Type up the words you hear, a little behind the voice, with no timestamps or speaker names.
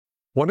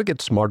Want to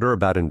get smarter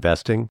about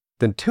investing?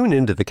 Then tune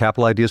into the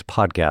Capital Ideas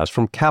podcast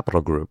from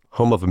Capital Group,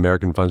 home of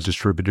American Funds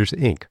Distributors,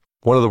 Inc.,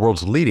 one of the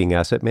world's leading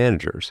asset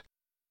managers.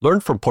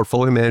 Learn from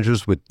portfolio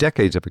managers with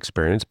decades of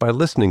experience by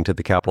listening to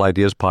the Capital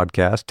Ideas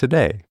podcast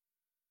today.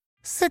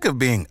 Sick of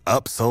being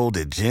upsold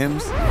at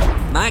gyms?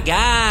 My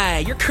guy,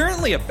 you're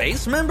currently a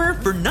base member?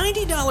 For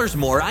 $90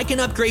 more, I can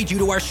upgrade you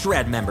to our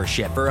Shred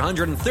membership. For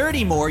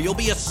 $130 more, you'll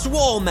be a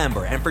Swole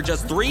member. And for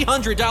just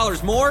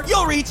 $300 more,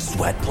 you'll reach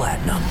Sweat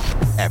Platinum.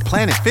 At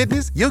Planet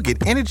Fitness, you'll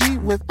get energy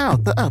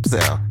without the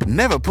upsell.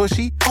 Never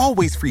pushy,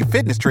 always free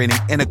fitness training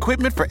and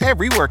equipment for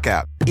every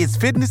workout. It's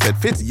fitness that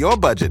fits your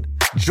budget.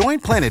 Join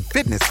Planet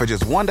Fitness for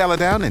just $1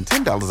 down and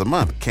 $10 a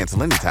month.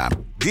 Cancel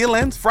anytime. Deal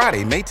ends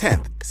Friday, May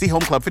 10th. See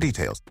Home Club for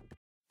details.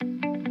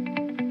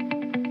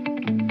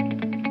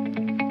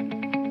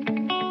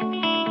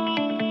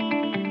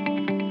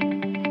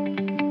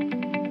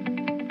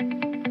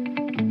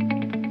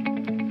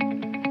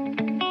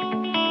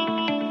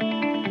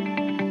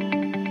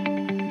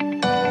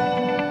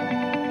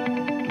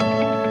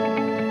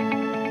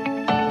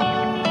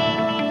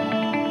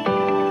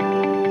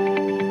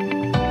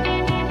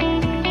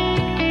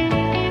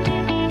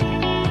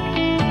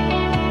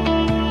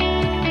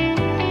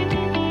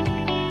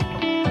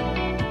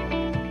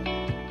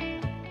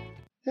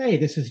 Hey,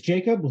 this is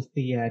Jacob with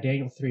the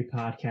Daniel 3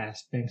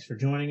 podcast. Thanks for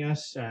joining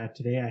us.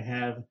 Today I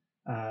have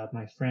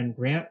my friend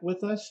Grant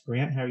with us.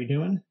 Grant, how are you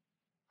doing?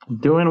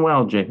 Doing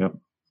well, Jacob.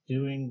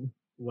 Doing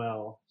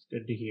well. It's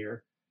good to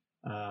hear.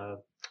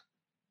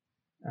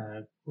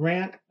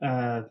 Grant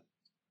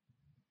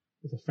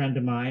is a friend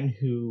of mine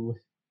who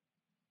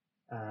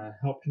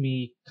helped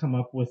me come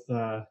up with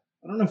I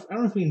don't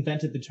know if we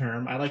invented the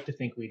term. I like to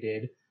think we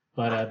did,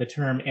 but the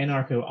term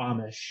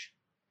anarcho-Amish,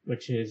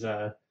 which is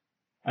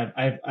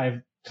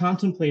I've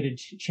contemplated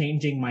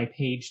changing my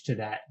page to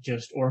that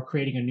or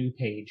creating a new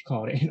page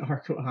called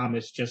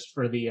Anarcho-Amish just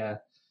for the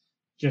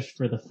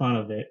fun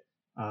of it.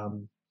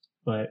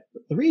 But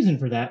the reason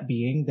for that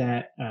being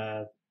that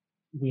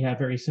we have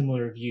very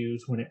similar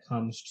views when it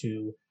comes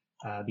to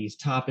these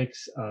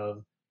topics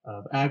of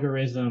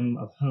agorism,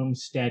 of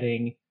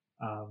homesteading.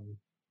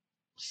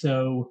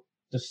 So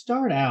to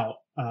start out,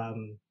 I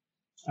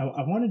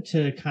wanted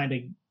to kind of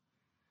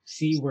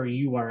see where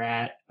you are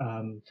at,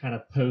 kind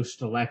of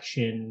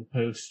post-election,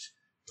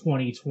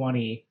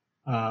 post-2020,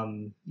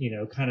 kind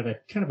of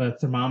a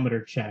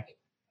thermometer check.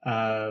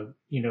 Where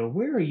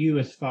are you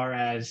as far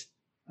as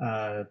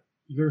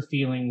your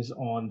feelings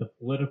on the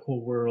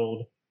political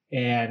world,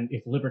 and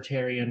if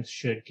libertarians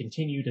should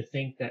continue to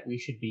think that we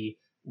should be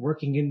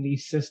working in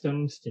these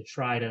systems to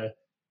try to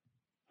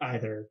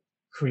either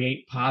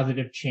create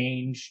positive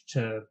change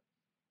to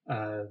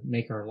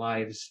make our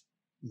lives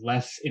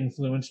less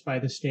influenced by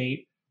the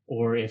state,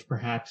 or if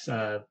perhaps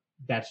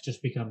that's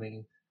just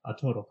becoming a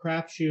total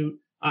crapshoot.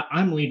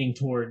 I'm leaning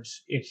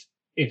towards it's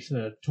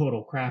a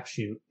total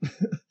crapshoot,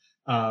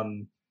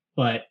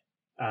 but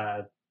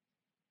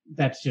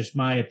that's just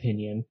my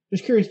opinion.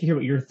 Just curious to hear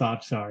what your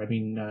thoughts are. I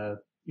mean,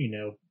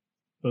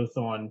 both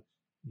on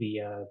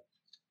the,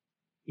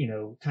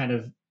 kind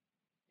of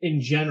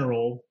in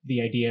general,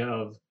 the idea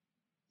of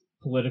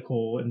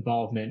political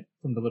involvement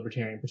from the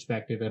libertarian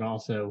perspective, and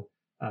also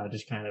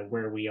just kind of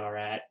where we are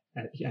at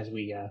as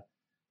we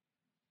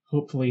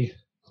hopefully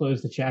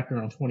close the chapter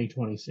on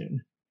 2020 soon.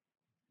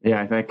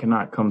 Yeah, that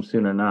cannot come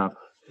soon enough.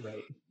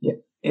 Right. Yeah.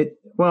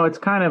 It's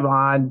kind of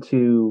odd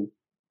to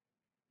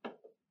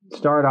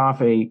start off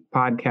a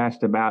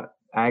podcast about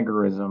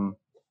agorism,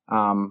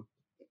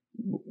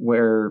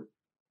 where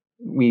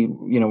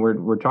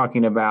we're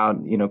talking about,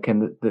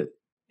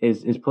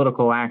 is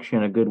political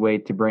action a good way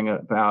to bring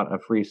about a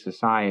free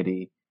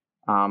society?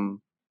 In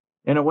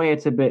a way,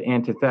 it's a bit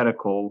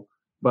antithetical,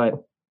 but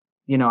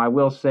I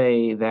will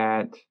say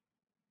that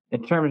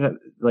in terms of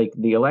like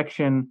the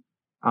election,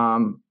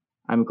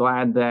 I'm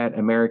glad that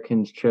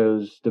Americans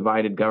chose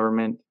divided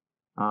government,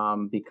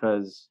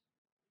 because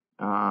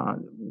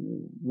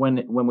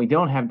when we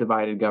don't have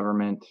divided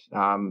government,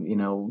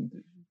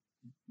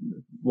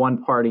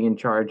 one party in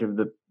charge of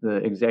the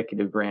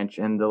executive branch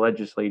and the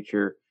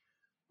legislature,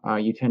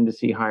 you tend to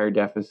see higher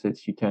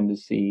deficits. You tend to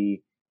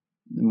see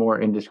more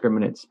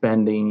indiscriminate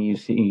spending. You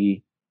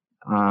see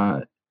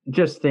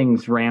just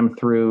things rammed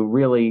through,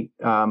 really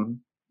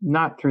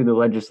not through the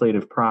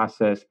legislative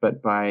process,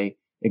 but by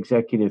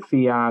executive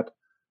fiat,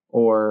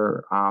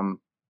 or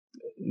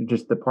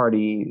just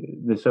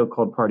the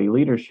so-called party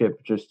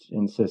leadership just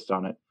insists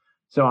on it.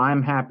 So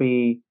I'm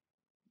happy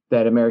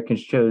that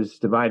Americans chose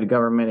divided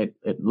government.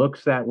 It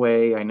looks that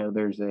way. I know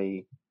there's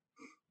a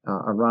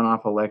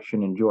runoff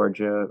election in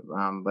Georgia,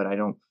 but I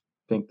don't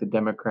think the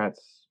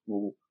Democrats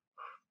will.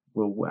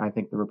 I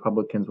think the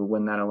Republicans will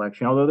win that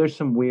election. Although there's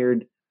some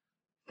weird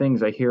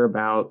things I hear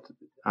about,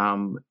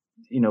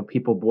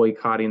 people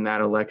boycotting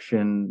that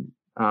election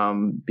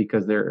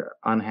because they're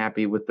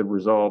unhappy with the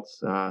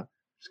results.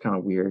 It's kind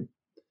of weird.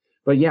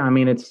 But yeah, I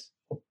mean, it's.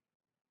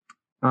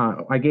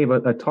 I gave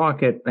a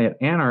talk at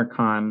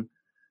Anarchon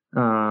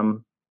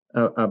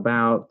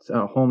about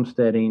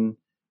homesteading,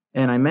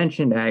 and I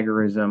mentioned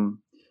agorism,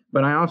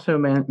 But I also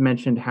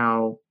mentioned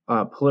how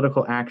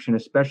political action,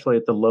 especially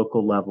at the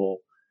local level,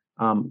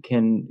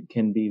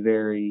 can be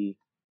very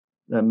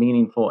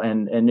meaningful,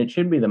 and it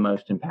should be the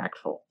most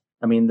impactful.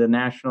 I mean, the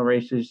national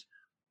races,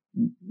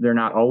 they're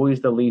not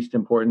always the least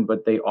important,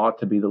 but they ought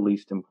to be the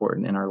least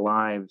important in our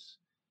lives.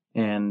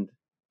 And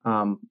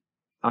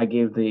I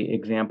gave the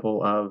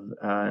example of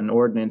an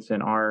ordinance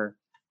in our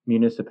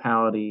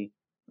municipality.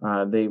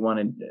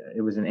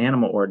 It was an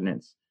animal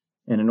ordinance.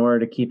 And in order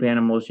to keep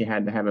animals, you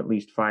had to have at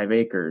least 5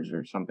 acres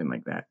or something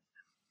like that.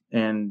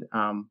 And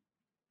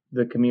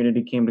the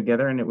community came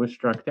together and it was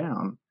struck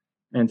down.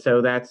 And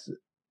so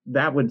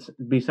that would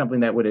be something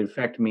that would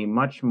affect me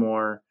much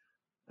more,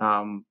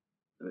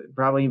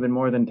 probably even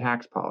more than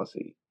tax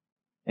policy.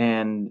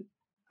 And,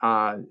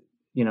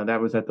 that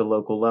was at the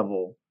local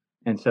level.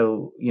 And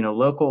so,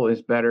 local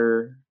is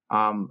better,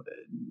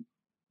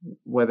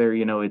 whether,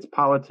 it's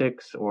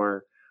politics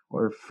or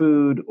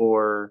food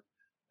or,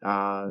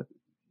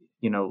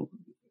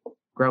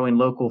 growing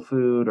local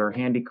food or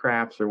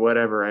handicrafts or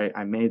whatever.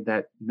 I made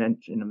that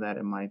mention of that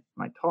in my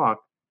talk.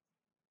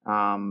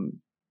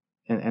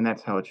 And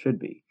that's how it should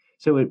be.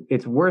 So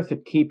it's worth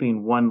it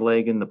keeping one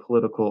leg in the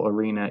political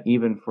arena,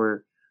 even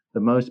for the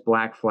most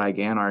black flag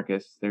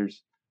anarchists.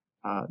 There's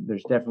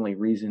definitely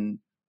reason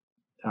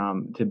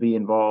to be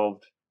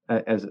involved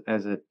as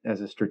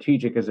a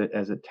strategic, as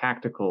a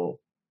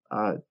tactical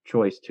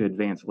choice to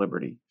advance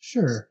liberty.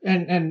 Sure,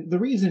 and the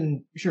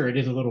reason, sure, it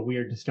is a little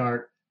weird to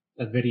start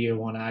a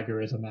video on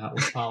agorism out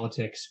with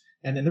politics,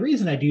 and then the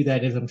reason I do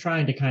that is I'm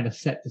trying to kind of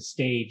set the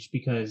stage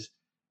because,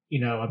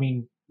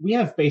 we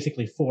have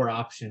basically 4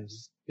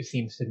 options, it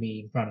seems to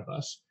me, in front of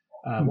us.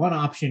 One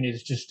option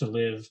is just to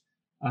live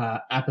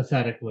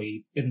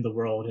apathetically in the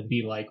world and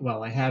be like,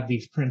 well, I have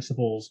these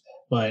principles,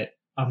 but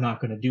I'm not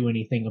going to do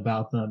anything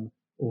about them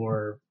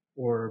or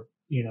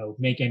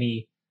make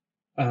any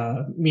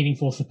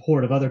meaningful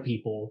support of other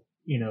people,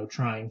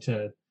 trying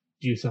to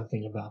do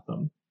something about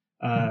them.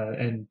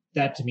 And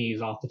that to me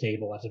is off the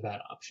table as a bad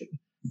option.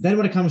 Then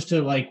when it comes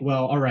to like,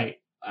 well, all right,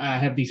 I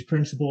have these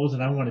principles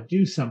and I want to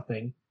do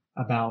something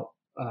about,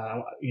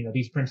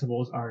 these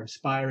principles are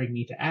inspiring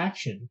me to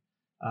action.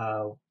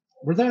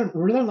 We're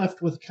then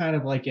left with kind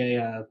of like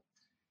an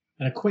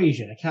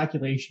equation, a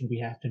calculation we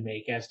have to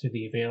make as to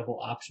the available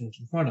options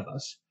in front of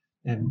us.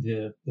 And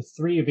the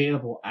 3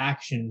 available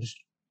actions,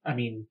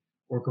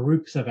 or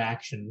groups of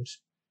actions,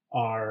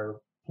 are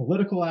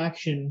political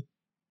action,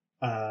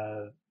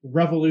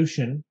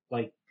 revolution,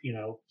 like,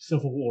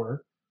 civil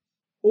war,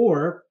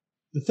 or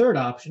the third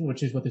option,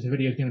 which is what this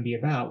video is going to be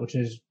about, which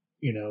is,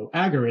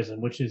 agorism,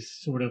 which is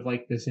sort of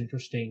like this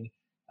interesting,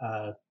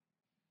 a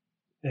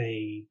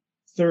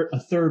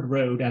third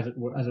road, as it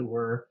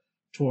were,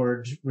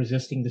 towards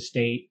resisting the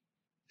state,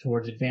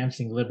 towards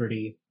advancing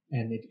liberty.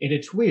 And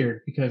it's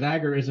weird because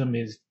agorism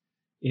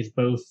is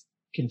both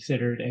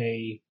considered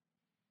a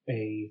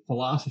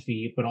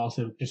philosophy, but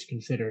also just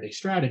considered a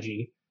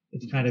strategy.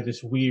 It's kind of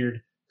this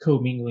weird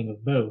commingling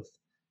of both.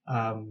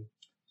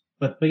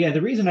 But yeah,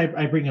 the reason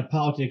I bring up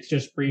politics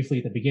just briefly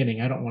at the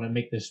beginning, I don't want to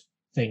make this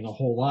thing a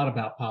whole lot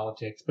about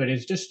politics, but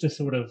it's just to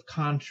sort of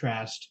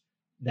contrast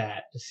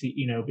that, to see,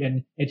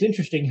 and it's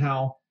interesting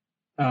how,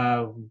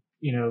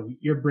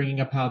 you're bringing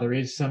up how there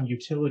is some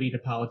utility to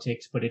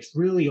politics, but it's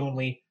really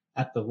only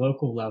at the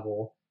local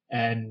level.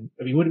 And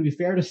would it be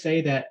fair to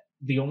say that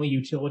the only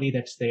utility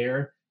that's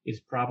there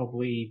is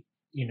probably,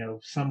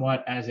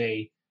 somewhat as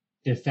a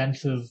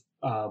defensive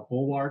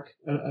bulwark,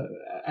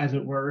 as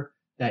it were,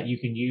 that you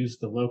can use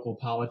the local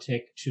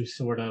politic to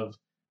sort of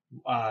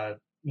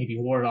maybe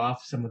ward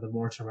off some of the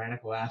more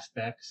tyrannical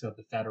aspects of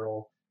the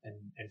federal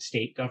and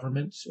state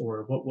governments?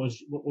 Or what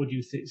would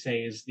you say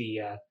is the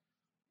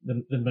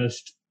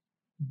most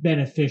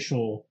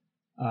beneficial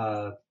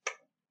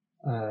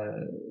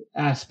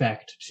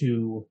aspect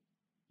to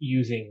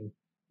using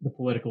the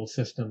political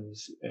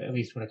systems, at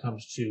least when it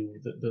comes to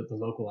the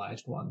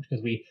localized one?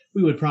 Because we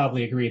would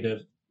probably agree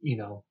that,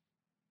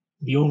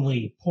 the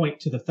only point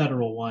to the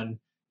federal one,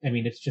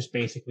 it's just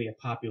basically a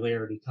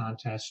popularity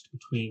contest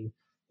between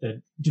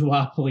the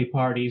duopoly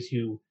parties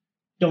who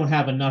don't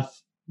have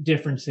enough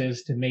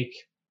differences to make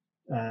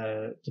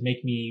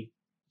me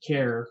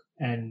care,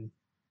 and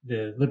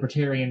the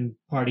Libertarian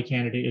Party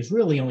candidate is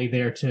really only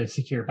there to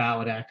secure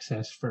ballot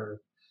access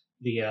for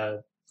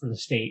the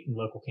state and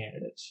local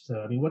candidates.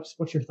 So,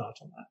 what's your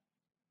thoughts on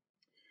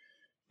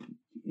that?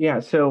 Yeah,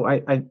 so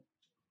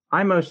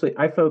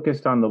I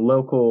focused on the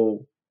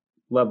local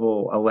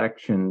level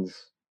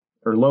elections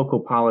or local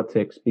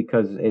politics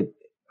because it,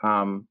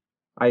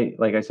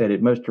 like I said,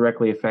 it most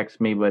directly affects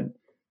me, but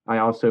I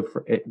also,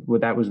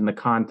 that was in the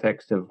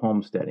context of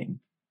homesteading.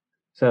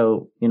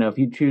 So, if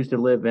you choose to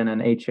live in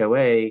an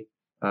HOA,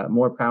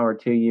 more power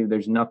to you.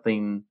 There's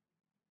nothing,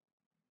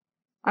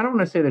 I don't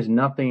want to say there's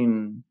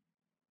nothing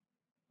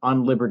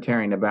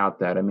unlibertarian about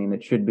that.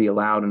 It should be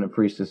allowed in a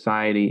free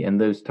society, and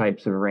those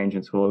types of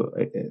arrangements will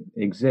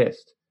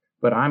exist.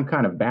 But I'm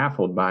kind of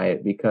baffled by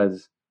it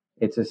because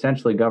it's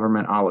essentially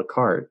government a la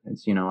carte.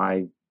 It's,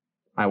 I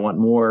want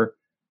more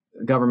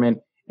government.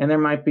 there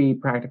might be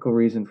practical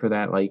reason for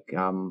that, like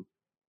I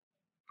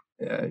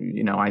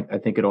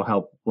think it'll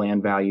help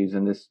land values,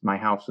 and my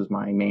house is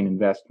my main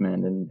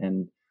investment,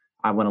 and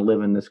I want to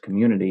live in this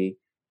community.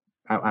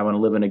 I want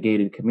to live in a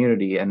gated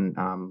community, and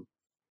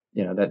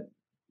that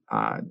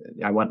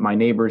I want my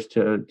neighbors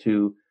to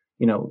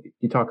you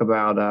talk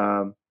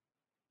about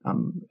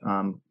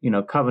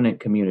covenant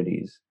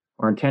communities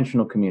or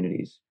intentional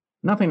communities.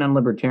 Nothing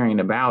unlibertarian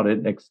about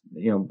it,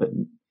 but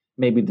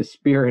maybe the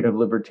spirit of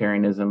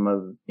libertarianism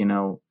of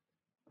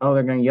oh,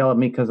 they're going to yell at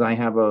me because I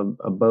have a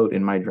boat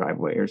in my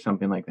driveway or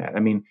something like that. I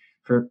mean,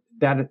 for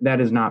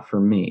that is not for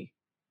me.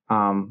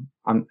 I'm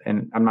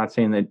not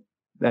saying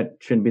that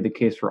shouldn't be the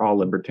case for all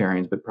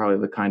libertarians, but probably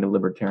the kind of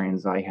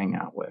libertarians I hang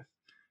out with.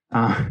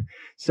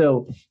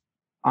 So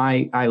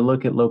I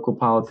look at local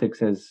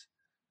politics as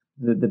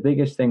the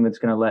biggest thing that's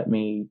going to let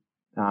me,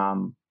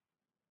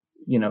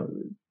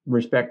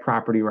 respect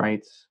property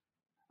rights,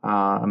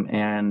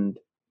 and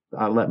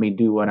let me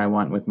do what I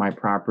want with my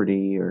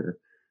property, or,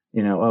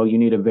 oh, you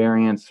need a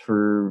variance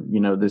for,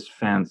 this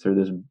fence or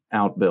this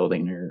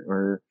outbuilding,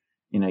 or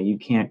you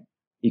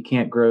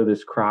can't grow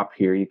this crop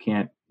here. You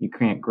can't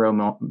grow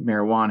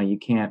marijuana. You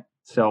can't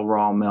sell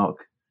raw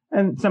milk.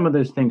 And some of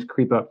those things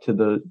creep up to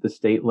the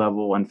state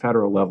level and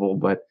federal level,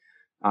 but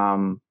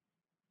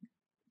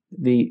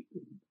the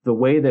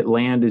way that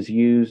land is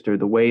used, or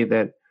the way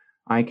that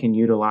I can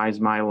utilize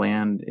my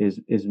land,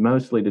 is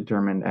mostly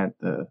determined at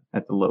the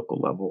local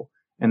level,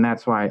 and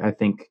that's why I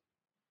think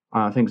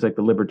things like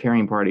the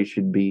Libertarian Party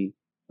should be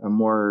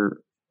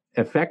more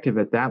effective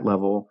at that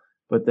level.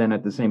 But then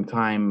at the same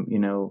time,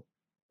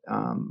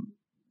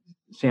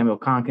 Samuel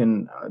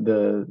Konkin,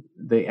 the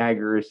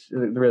agorist,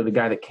 the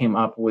guy that came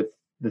up with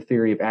the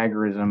theory of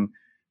agorism,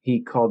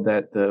 he called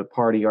that the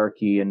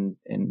partyarchy, and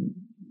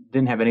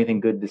didn't have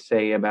anything good to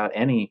say about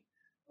any,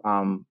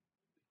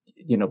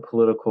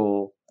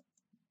 political.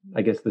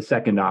 I guess the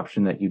second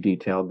option that you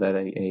detailed, that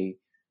a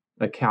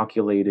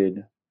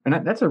calculated,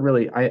 and that's a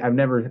really, I've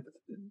never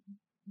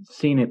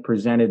seen it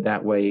presented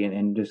that way,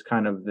 and just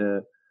kind of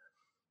the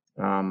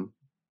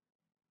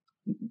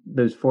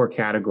those four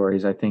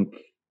categories. I think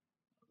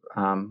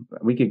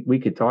we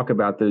could talk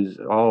about those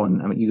all,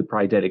 and I mean, you could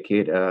probably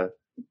dedicate a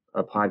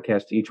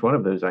podcast to each one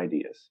of those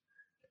ideas.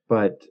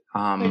 But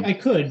I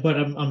could, but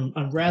I'm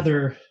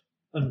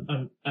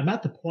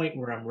at the point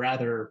where I'm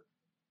rather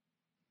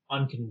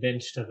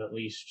unconvinced of at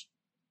least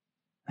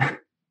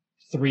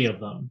three of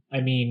them. I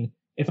mean,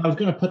 if I was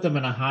going to put them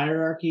in a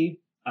hierarchy,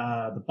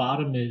 the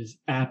bottom is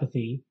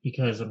apathy,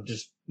 because I'm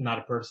just not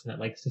a person that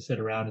likes to sit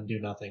around and do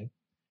nothing.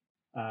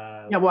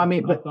 Yeah, well, I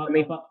mean,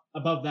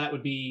 above that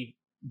would be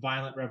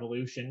violent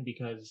revolution,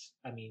 because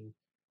I'm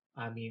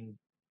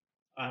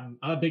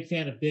a big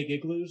fan of big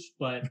igloos,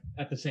 but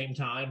at the same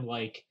time,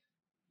 like,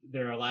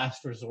 they're a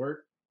last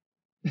resort,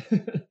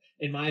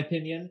 in my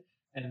opinion.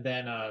 And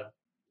then, oh,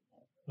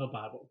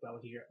 Bob, what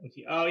was your?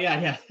 Oh,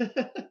 yeah.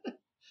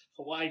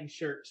 Hawaiian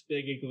shirts,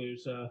 big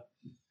igloos. It's a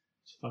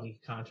funny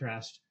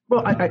contrast.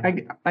 Well,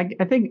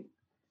 I think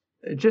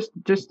just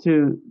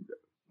to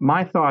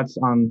my thoughts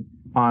on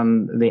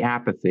the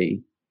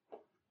apathy,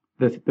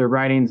 the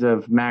writings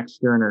of Max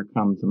Stirner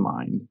come to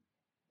mind,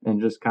 and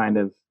just kind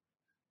of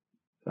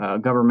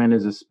government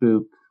is a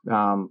spook.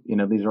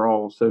 These are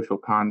all social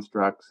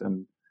constructs,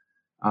 and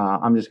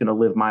I'm just going to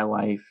live my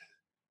life.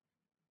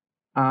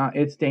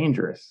 It's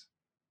dangerous.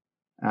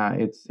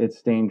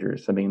 It's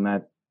dangerous. I mean,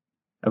 that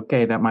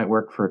might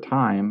work for a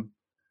time.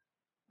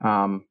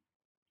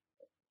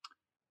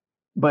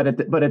 But at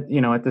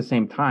the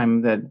same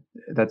time,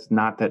 that's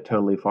not that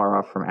totally far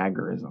off from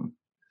agorism.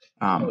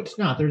 No, it's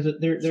not.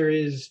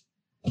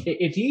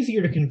 It's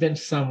easier to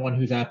convince someone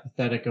who's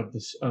apathetic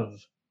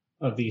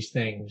of these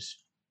things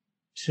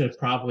to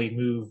probably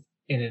move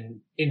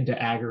into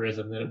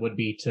agorism than it would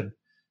be to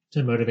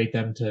motivate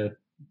them to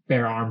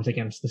bear arms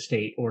against the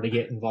state or to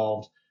get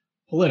involved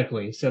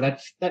politically. So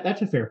that's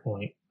a fair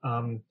point.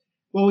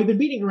 Well, we've been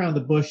beating around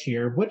the bush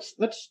here.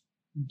 Let's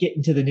get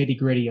into the nitty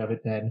gritty of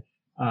it then.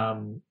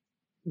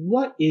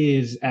 What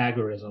is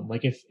agorism?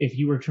 Like, if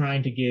you were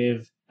trying to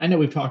give, I know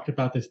we've talked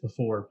about this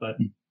before, but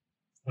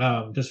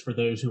just for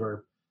those who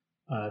are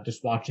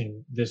just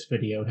watching this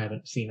video and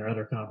haven't seen our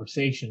other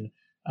conversation,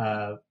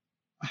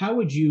 how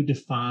would you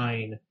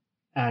define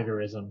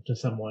agorism to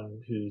someone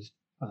who's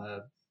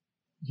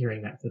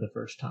hearing that for the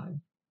first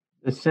time?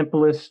 The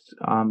simplest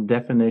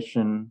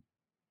definition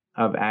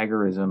of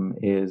agorism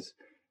is,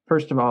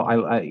 first of all,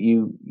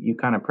 you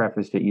kind of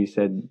prefaced it. You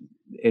said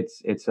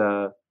it's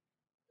a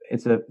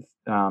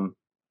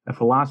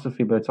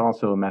philosophy, but it's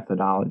also a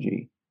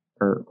methodology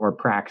or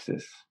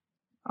praxis.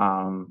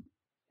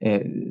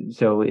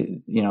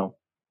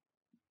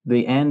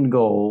 The end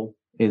goal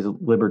is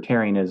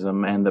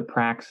libertarianism, and the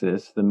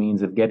praxis, the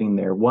means of getting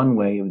there, one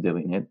way of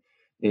doing it,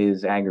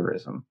 is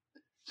agorism.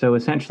 So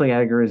essentially,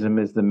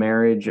 agorism is the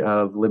marriage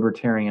of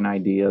libertarian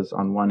ideas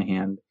on one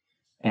hand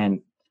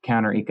and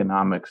counter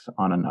economics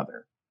on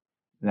another.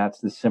 That's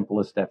the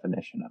simplest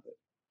definition of it.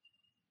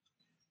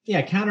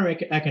 Yeah, counter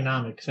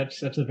economics.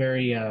 That's a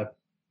very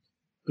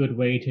good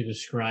way to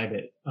describe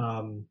it.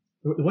 The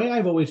way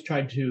I've always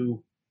tried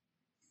to,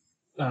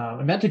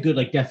 and that's a good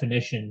like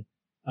definition,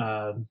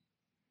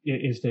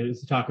 is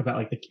to talk about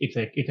like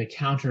it's a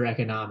counter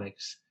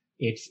economics.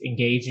 It's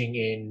engaging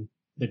in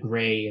the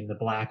gray and the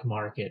black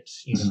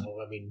markets. You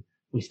know, I mean,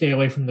 we stay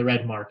away from the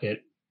red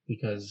market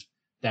because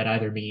that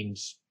either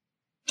means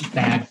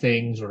bad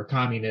things or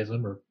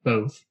communism or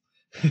both.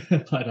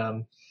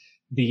 But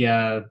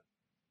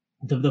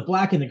the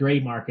black and the gray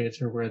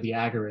markets are where the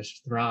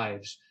agorist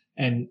thrives.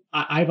 And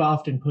I've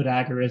often put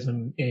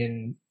agorism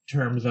in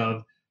terms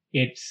of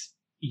it's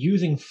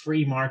using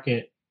free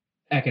market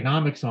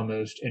economics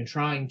almost and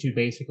trying to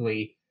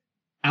basically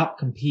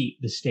outcompete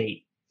the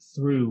state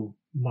through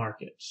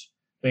markets.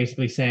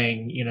 Basically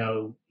saying, you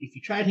know, if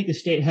you try to take the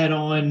state head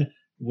on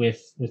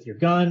with your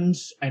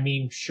guns, I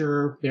mean,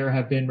 sure, there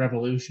have been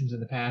revolutions in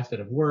the past that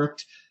have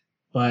worked,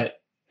 but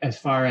as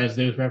far as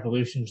those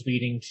revolutions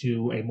leading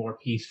to a more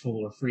peaceful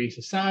or free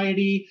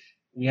society,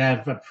 we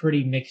have a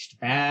pretty mixed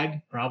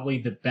bag. Probably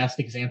the best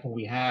example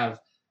we have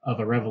of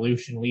a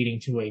revolution leading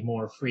to a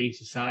more free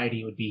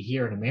society would be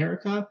here in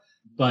America.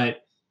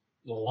 But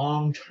the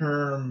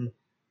long-term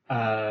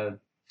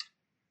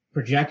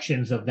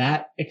projections of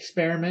that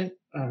experiment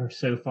are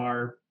so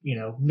far, you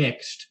know,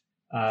 mixed.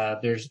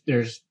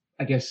 There's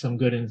I guess some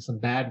good and some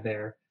bad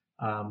there,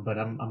 but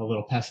I'm a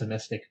little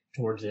pessimistic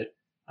towards it.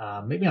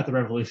 Maybe not the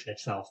revolution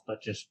itself,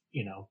 but just,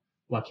 you know,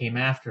 what came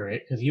after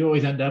it, because you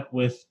always end up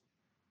with,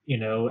 you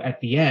know, at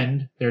the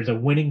end there's a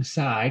winning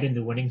side, and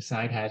the winning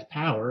side has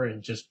power,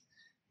 and just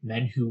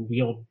men who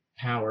wield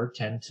power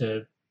tend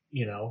to,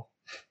 you know,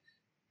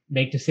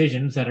 make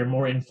decisions that are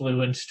more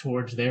influenced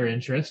towards their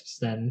interests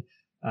than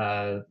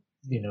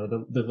you know,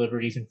 the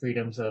liberties and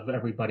freedoms of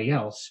everybody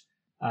else.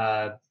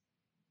 But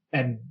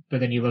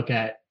then you look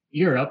at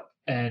Europe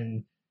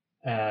and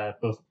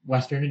both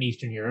Western and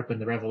Eastern Europe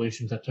and the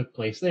revolutions that took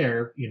place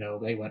there, you know,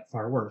 they went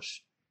far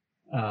worse.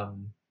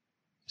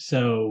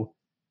 So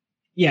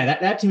yeah,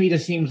 that to me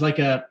just seems like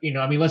a, you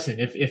know, I mean, listen,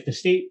 if the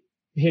state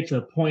hits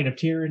a point of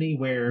tyranny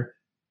where,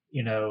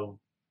 you know,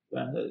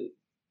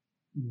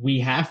 we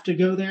have to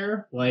go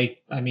there, like,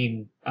 I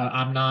mean,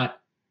 I'm not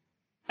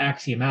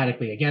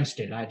axiomatically against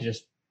it. I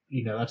just,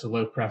 you know, that's a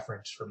low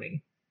preference for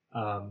me.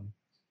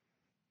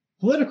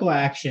 Political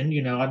action,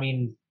 you know, I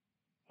mean,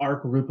 our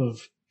group of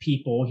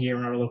people here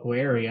in our local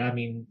area, I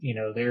mean, you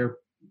know, they're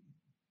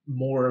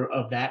more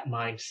of that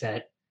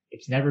mindset.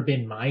 It's never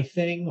been my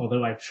thing,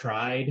 although I've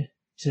tried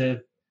to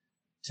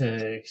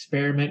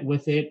experiment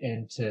with it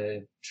and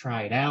to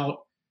try it out.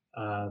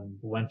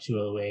 Went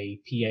to a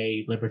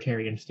PA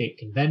Libertarian State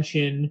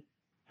Convention,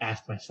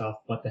 asked myself,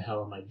 what the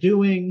hell am I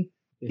doing?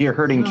 You're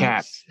hurting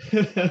cats.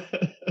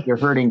 You're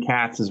hurting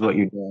cats is what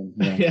you're doing.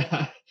 Yeah.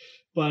 Yeah.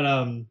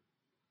 But,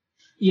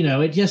 you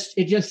know, it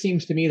just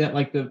seems to me that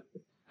like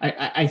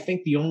I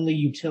think the only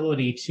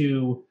utility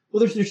to,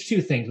 well, there's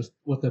two things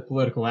with the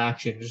political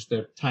action, just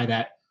to tie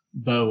that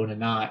bow in a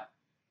knot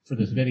for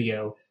this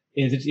video,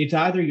 is it's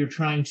either you're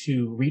trying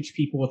to reach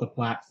people with a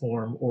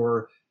platform,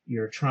 or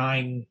you're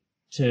trying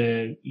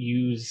to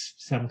use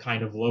some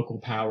kind of local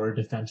power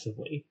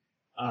defensively.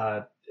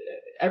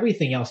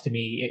 Everything else to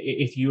me,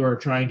 if you are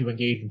trying to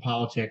engage in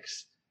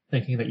politics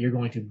thinking that you're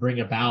going to bring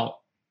about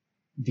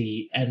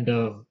the end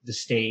of the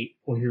state,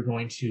 or you're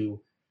going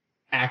to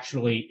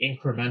actually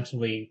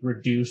incrementally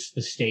reduce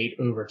the state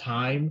over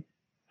time,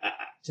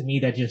 to me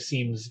that just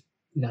seems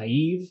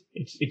naive.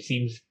 It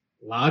seems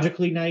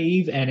logically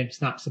naive, and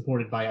it's not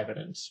supported by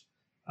evidence.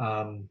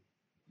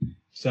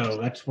 So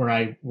that's where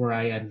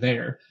I end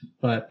there.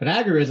 But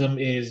agorism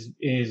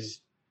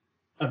is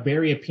a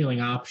very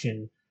appealing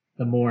option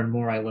the more and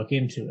more I look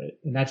into it.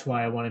 And that's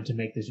why I wanted to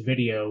make this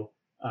video,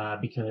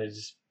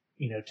 because,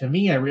 you know, to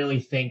me, I really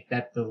think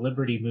that the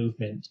liberty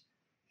movement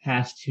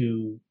has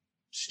to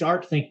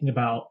start thinking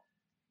about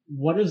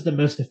what is the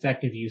most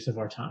effective use of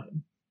our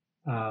time.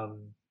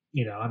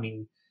 You know, I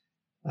mean,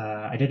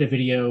 I did a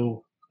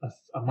video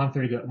a month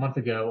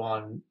ago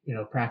on, you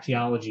know,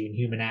 praxeology and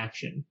human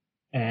action.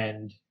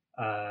 And,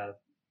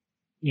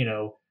 you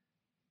know,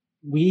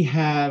 we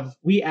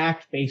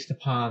act based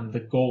upon the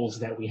goals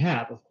that we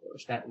have, of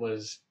course. That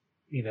was,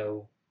 you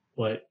know,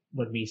 what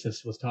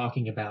Mises was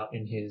talking about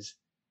in his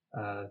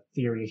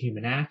theory of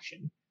human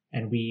action.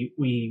 And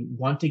we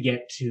want to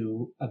get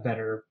to a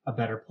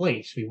better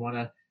place. We want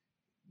to,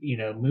 you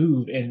know,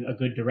 move in a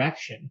good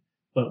direction,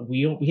 but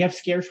we have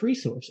scarce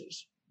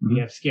resources. Mm-hmm. We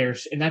have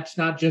scarce, and that's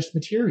not just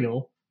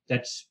material,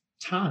 that's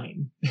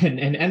time and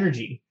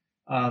energy.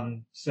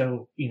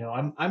 So, you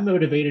know, I'm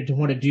motivated to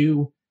want to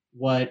do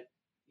what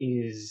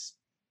is,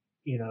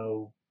 you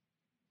know,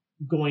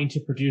 going to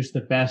produce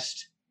the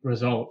best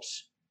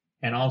results,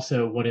 and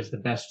also what is the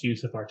best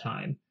use of our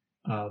time.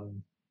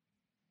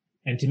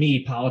 And to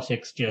me,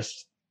 politics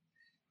just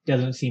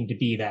doesn't seem to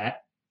be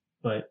that,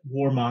 but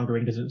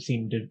warmongering doesn't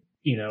seem to,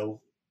 you know,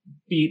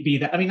 be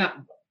that. I mean, not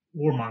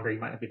warmongering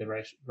might not be the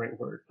right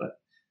word, but,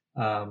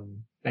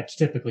 that's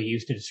typically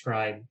used to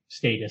describe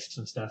statists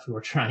and stuff who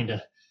are trying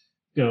to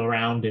go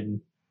around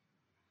and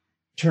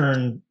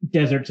turn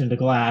deserts into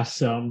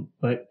glass.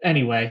 But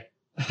anyway,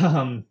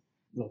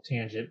 Little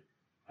tangent.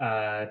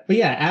 But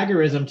yeah,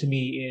 agorism to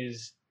me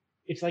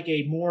it's like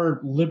a more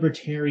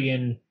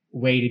libertarian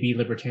way to be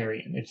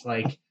libertarian. It's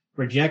like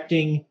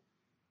rejecting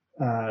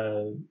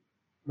uh,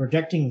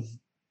 rejecting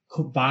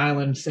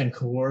violence and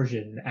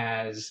coercion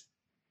as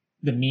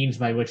the means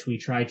by which we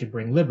try to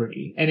bring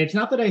liberty. And it's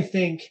not that I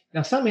think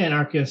now some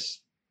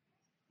anarchists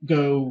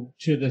go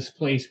to this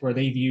place where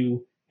they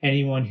view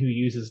anyone who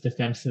uses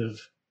defensive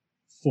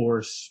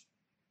force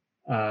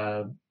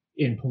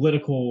in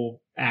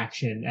political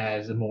action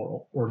as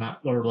immoral or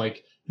not, or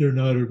like they're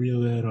not a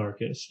real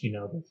anarchist,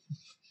 the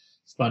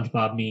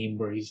SpongeBob meme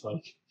where he's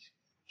like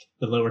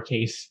the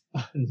lowercase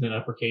and then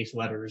uppercase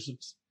letters.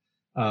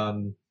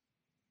 And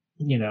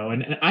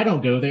I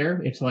don't go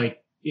there. It's like,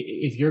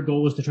 if your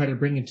goal is to try to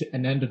bring it to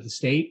an end of the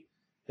state,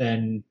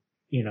 then,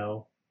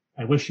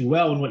 I wish you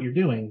well in what you're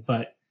doing.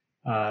 But,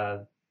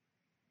 I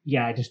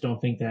just don't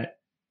think that,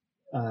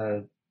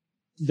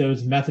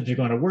 those methods are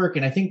going to work.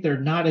 And I think they're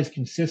not as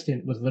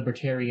consistent with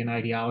libertarian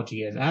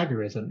ideology as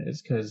agorism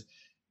is, because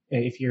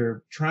if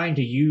you're trying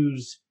to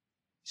use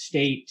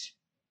state,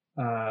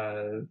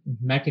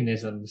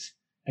 mechanisms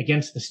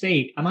against the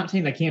state, I'm not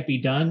saying that can't be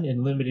done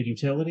in limited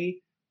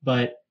utility,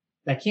 but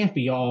that can't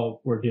be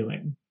all we're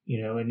doing,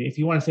 and if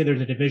you want to say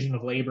there's a division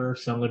of labor,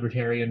 some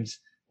libertarians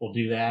will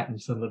do that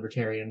and some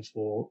libertarians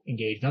will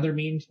engage in other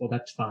means. Well,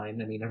 that's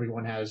fine. I mean,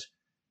 everyone has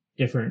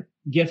different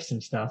gifts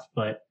and stuff,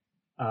 but,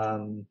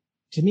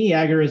 to me,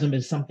 agorism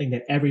is something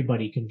that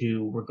everybody can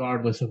do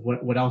regardless of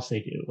what else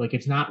they do. Like,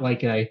 it's not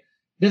like it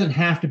doesn't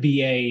have to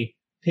be a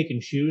pick and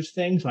choose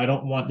thing. So I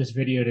don't want this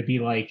video to be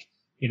like,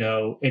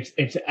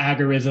 it's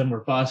agorism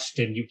or bust.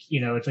 And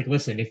it's like,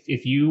 listen,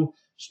 if you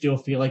still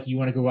feel like you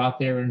want to go out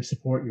there and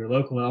support your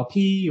local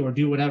LP or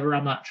do whatever,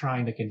 I'm not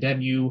trying to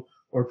condemn you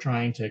or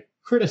trying to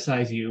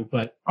criticize you,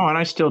 but. Oh, and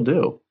I still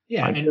do.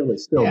 Yeah. I really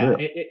still do.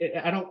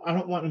 I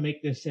don't want to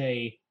make this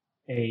a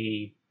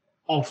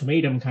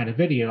ultimatum kind of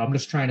video. I'm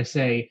just trying to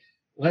say,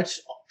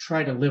 let's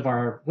try to go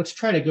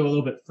a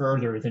little bit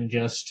further than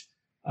just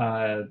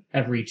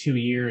every 2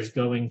 years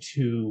going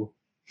to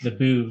the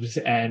booths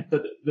and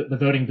the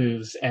voting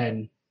booths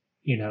and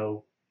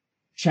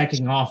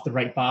checking off the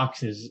right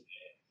boxes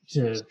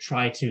to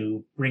try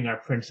to bring our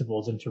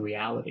principles into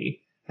reality.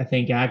 I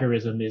think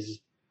agorism is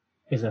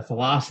a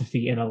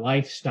philosophy and a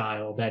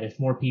lifestyle that if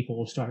more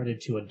people started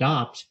to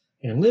adopt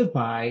and live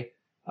by,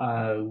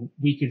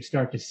 we could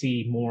start to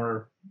see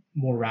more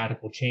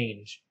radical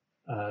change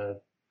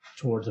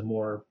towards a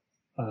more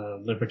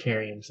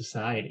libertarian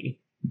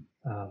society.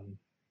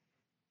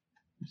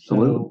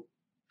 So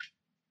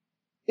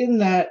in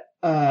that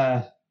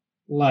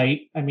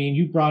light, I mean,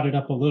 you brought it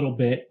up a little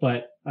bit,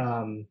 but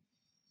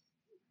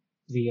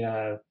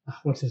the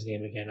what's his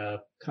name again?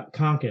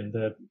 Konkin,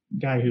 the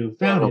guy who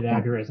founded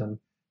agorism.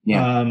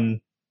 Yeah.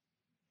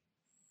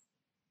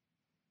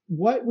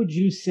 What would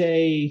you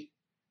say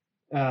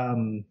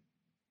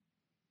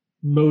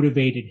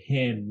motivated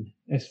him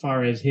as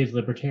far as his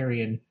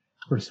libertarian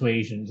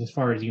persuasions, as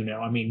far as you know?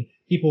 I mean,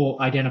 people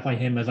identify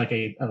him as like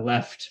a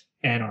left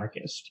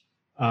anarchist.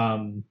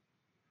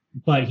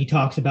 But he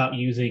talks about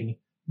using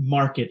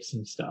markets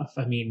and stuff.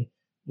 I mean,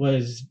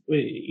 is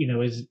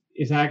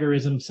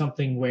agorism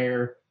something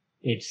where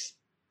it's,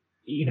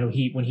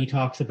 when he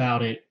talks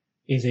about it,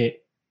 is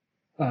it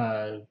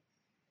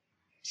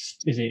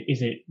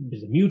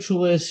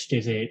mutualist?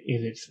 Is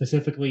it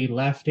specifically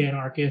left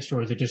anarchist,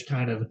 or is it just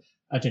kind of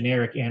a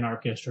generic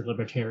anarchist or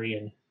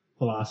libertarian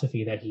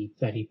philosophy that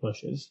he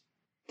pushes?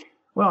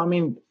 Well, I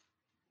mean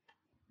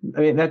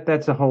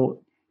that's a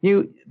whole.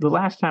 The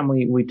last time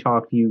we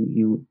talked,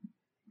 you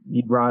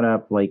brought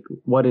up like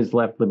what is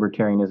left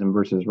libertarianism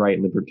versus right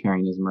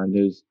libertarianism?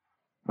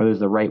 Are those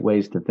the right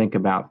ways to think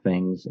about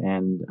things?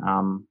 And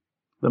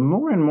the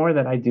more and more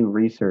that I do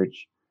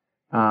research,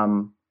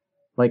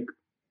 like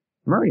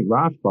Murray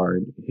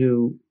Rothbard,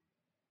 who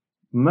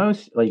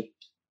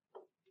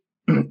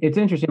it's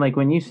interesting. Like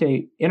when you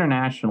say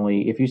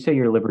internationally, if you say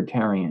you're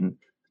libertarian,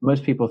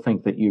 most people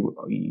think that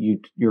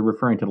you're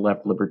referring to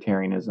left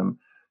libertarianism.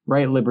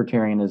 Right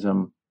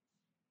libertarianism,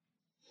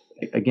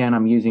 again,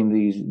 I'm using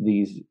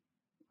these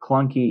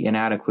clunky,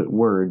 inadequate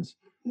words.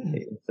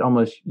 It's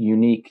almost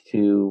unique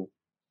to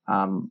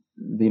the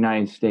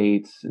United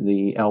States,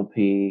 the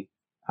LP,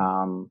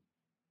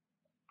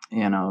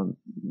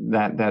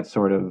 that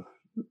sort of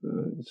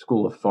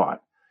school of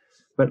thought.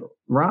 But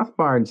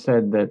Rothbard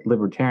said that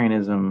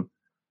libertarianism,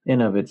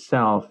 in of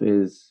itself,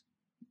 is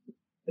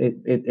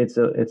it's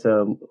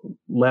a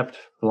left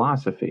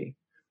philosophy.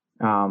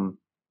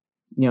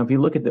 If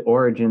you look at the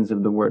origins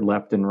of the word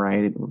left and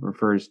right, it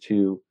refers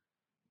to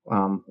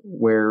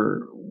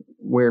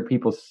where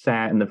people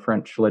sat in the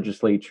French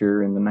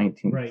legislature in the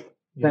 19th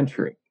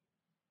century.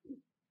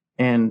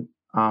 And,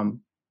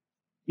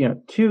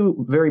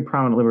 two very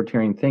prominent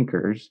libertarian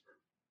thinkers,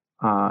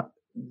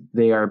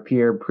 they are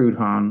Pierre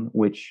Proudhon,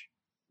 which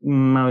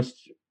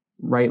most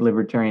right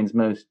libertarians,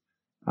 most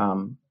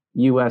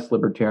U.S.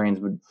 libertarians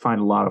would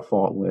find a lot of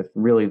fault with,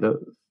 really the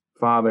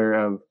father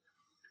of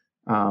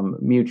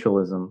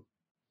mutualism.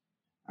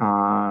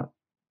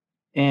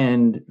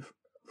 and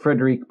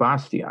Frederic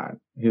Bastiat,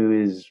 who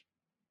is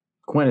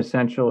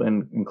quintessential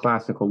in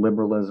classical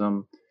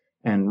liberalism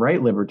and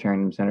right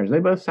libertarian centers. They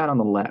both sat on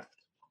the left.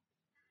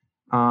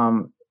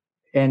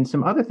 And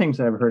some other things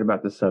that I've heard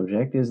about the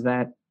subject is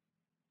that,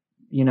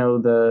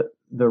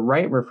 the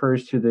right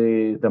refers to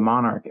the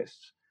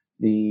monarchists,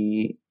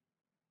 the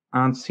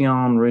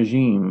ancien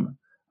regime.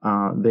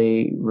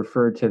 They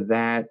refer to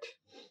that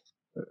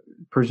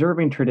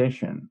preserving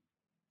tradition,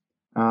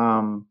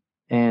 and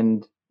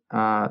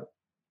not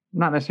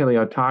necessarily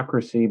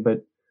autocracy,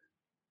 but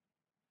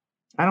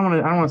I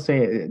don't want to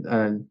say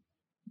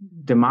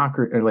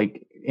democracy or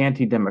like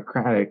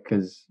anti-democratic,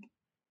 because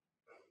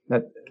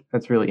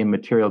that's really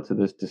immaterial to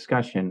this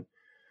discussion.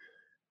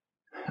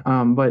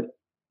 But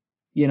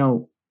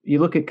you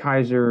look at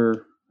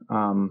Kaiser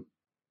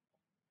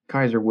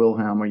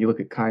Wilhelm, or you look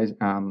at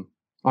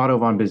Otto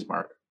von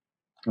Bismarck.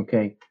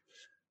 Okay,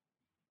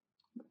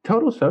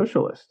 total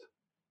socialist.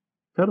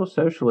 The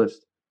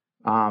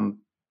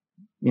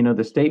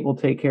state will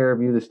take care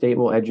of you. The state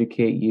will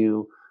educate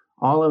you.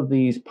 All of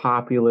these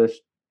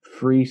populist,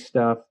 free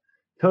stuff,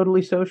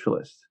 totally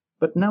socialist.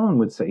 But no one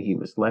would say he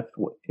was left.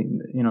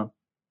 No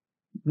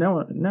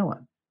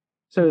one.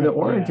 So the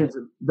origins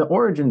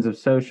of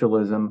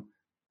socialism.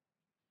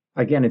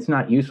 Again, it's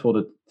not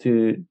useful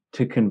to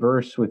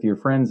converse with your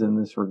friends in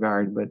this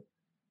regard, but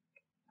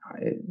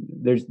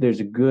there's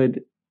a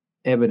good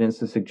evidence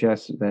to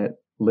suggest that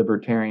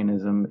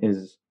libertarianism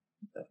is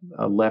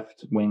a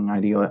left-wing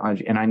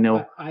ideology, and I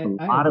know a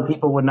lot of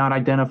people would not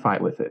identify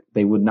with it.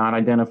 They would not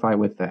identify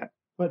with that.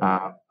 But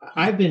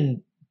I've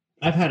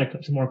had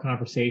some more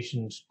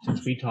conversations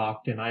since we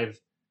talked, and I've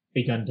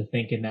begun to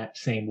think in that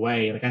same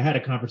way. Like, I had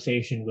a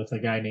conversation with a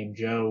guy named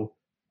Joe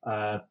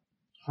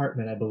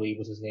Hartman, I believe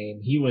was his name.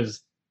 He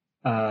was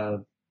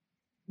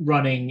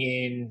running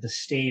in the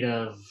state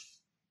of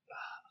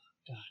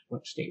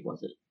what state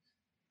was it?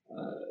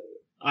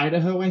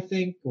 Idaho, I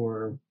think,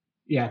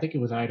 I think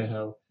it was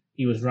Idaho.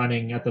 He was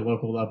running at the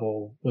local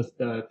level with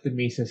the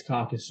Mises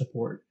Caucus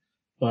support.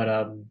 But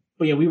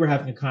yeah, we were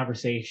having a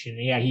conversation.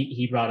 Yeah,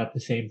 he brought up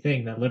the same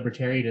thing, that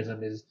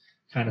libertarianism is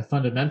kind of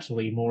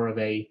fundamentally more of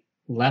a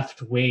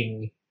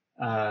left-wing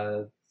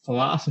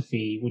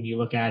philosophy when you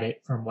look at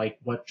it from like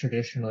what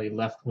traditionally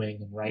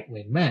left-wing and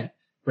right-wing meant,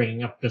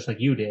 bringing up, just like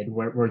you did,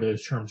 where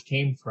those terms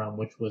came from,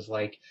 which was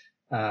like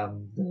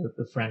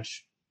the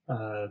French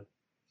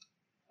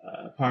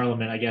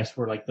Parliament, I guess,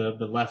 where like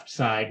the left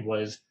side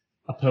was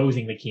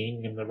opposing the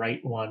king and the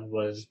right one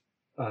was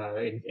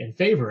in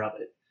favor of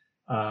it.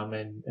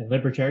 And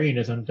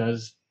libertarianism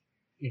does,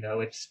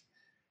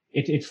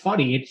 it's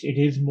funny. It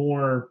is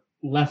more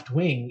left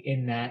wing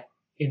in that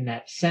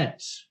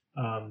sense.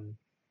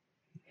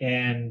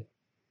 And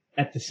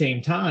at the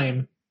same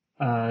time,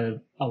 a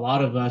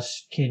lot of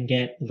us can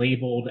get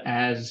labeled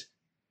as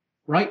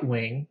right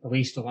wing, at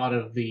least a lot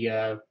of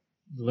the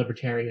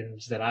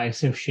libertarians that I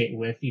associate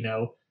with,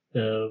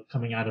 the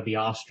coming out of the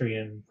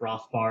Austrian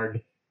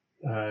Rothbard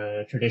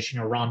tradition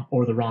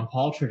or the Ron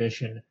Paul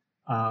tradition,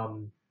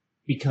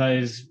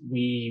 because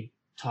we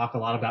talk a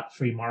lot about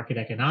free market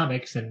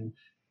economics, and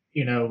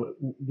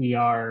we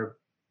are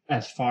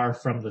as far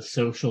from the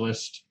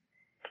socialist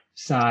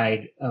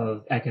side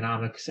of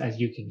economics as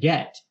you can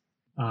get.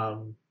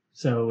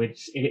 So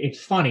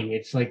it's funny.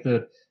 It's like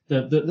the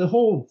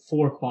whole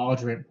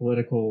 4-quadrant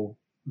political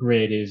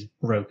grid is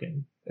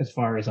broken as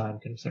far as I'm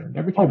concerned.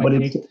 Every time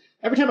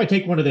I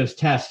take one of those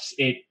tests,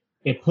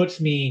 it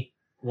puts me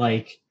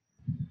like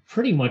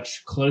pretty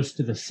much close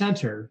to the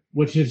center,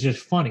 which is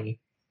just funny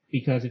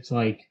because it's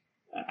like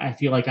I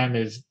feel like I'm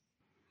as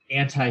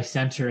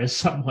anti-center as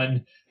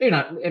someone. Maybe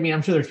not. I mean,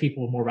 I'm sure there's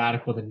people more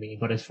radical than me,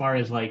 but as far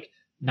as like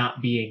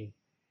not being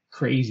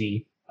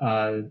crazy,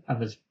 I'm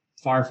as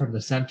far from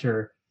the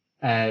center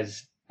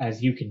as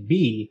you can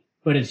be.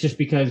 But it's just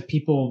because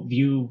people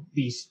view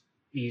these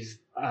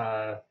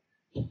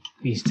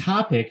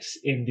topics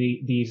in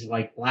these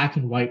like black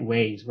and white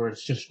ways, where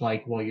it's just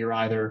like, well, you're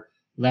either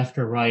left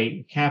or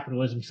right,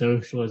 capitalism,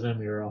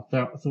 socialism, you're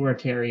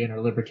authoritarian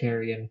or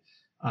libertarian.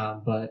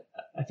 But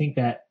I think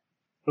that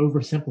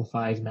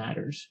oversimplifies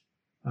matters.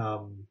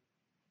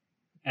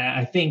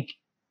 I think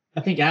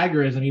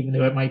agorism, even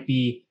though it might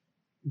be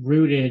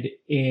rooted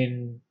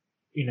in,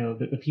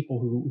 the people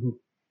who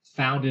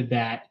founded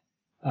that,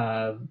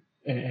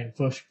 and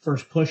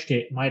first pushed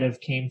it, might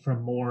have came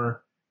from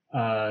more,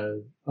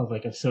 of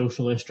like a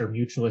socialist or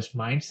mutualist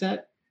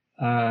mindset.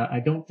 I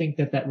don't think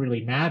that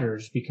really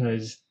matters,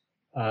 because,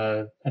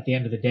 at the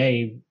end of the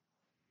day,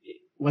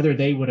 whether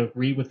they would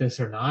agree with this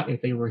or not,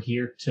 if they were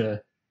here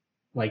to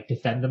like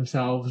defend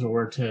themselves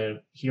or to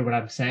hear what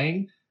I'm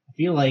saying, I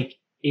feel like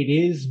it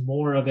is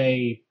more of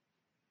a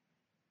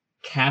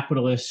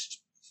capitalist,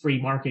 free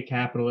market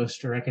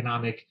capitalist or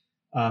economic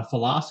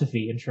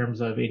philosophy, in terms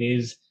of it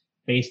is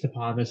based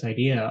upon this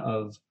idea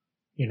of,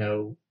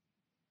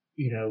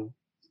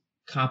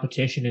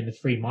 competition in the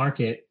free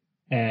market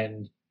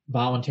and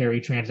voluntary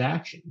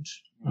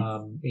transactions.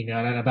 And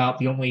about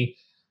the only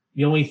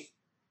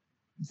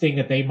thing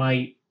that they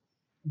might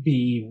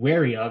be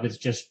wary of is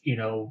just,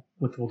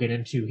 which we'll get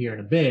into here in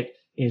a bit,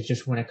 is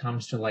just when it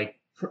comes to like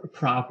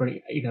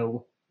property,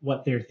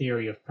 what their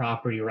theory of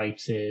property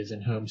rights is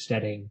and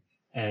homesteading,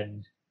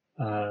 and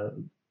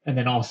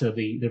then also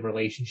the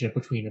relationship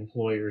between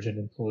employers and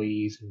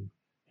employees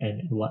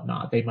and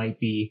whatnot. They might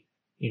be,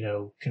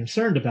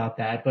 concerned about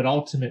that, but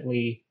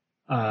ultimately,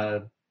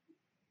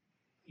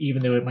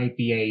 even though it might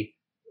be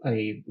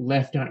a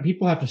left,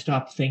 people have to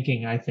stop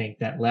thinking, I think,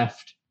 that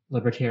left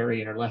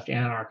libertarian or left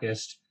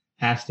anarchist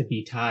has to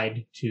be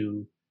tied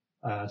to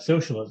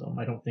socialism.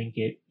 I don't think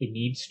it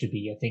needs to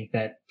be. I think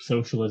that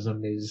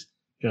socialism is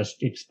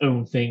just its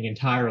own thing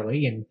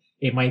entirely, and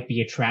it might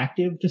be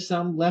attractive to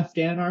some left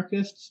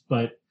anarchists,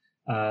 but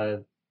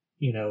to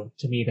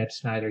me,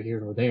 that's neither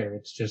here nor there.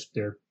 It's just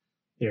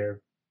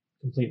they're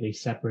completely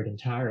separate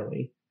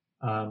entirely.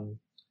 What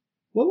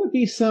would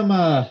be some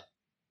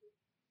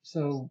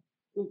so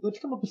let's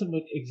come up with some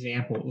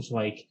examples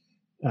like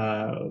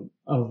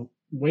of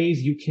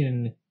ways you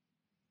can,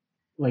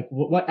 like,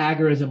 what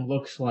agorism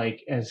looks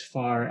like as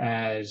far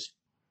as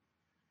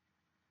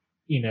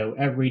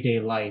everyday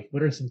life.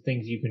 What are some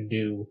things you can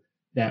do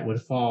that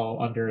would fall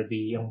under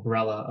the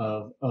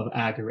umbrella of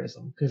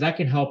agorism? Because that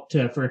can help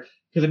because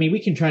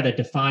we can try to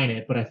define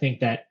it, but I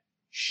think that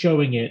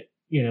showing it,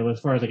 as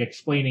far as like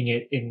explaining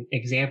it in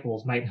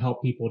examples, might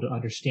help people to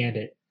understand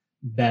it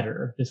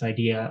better. This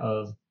idea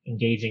of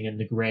engaging in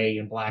the gray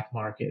and black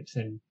markets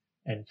and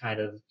kind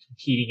of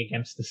competing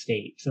against the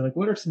state. So, like,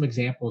 what are some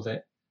examples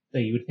that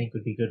you would think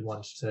would be good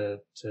ones to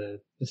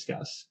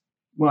discuss?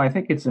 Well, I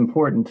think it's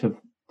important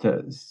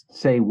to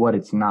say what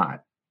it's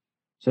not.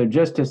 So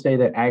just to say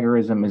that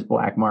agorism is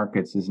black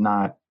markets is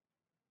not,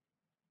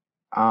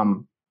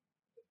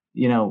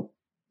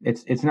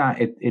 it's not,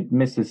 it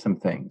misses some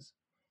things.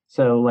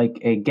 So like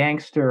a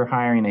gangster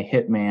hiring a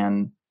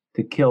hitman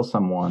to kill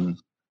someone,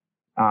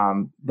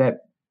 that,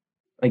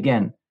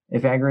 again,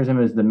 if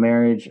agorism is the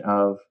marriage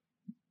of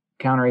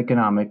counter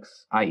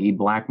economics, i.e.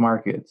 black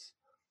markets,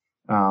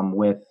 then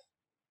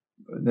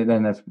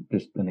that's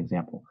just an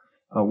example,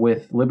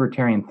 with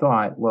libertarian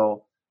thought,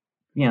 well,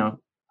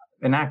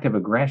 an act of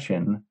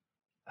aggression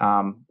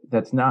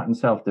that's not in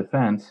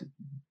self-defense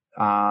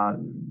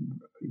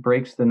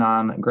breaks the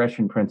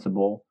non-aggression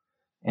principle,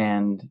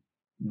 and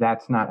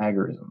that's not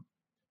agorism.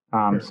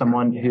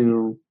 Someone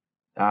who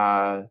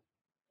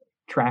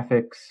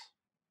traffics,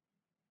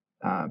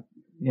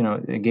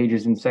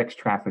 engages in sex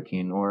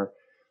trafficking or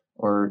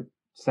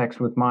sex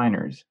with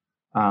minors,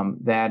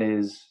 that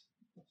is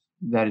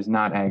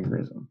not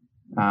agorism.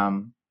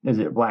 Is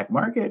it a black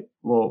market?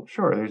 Well,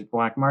 sure, there's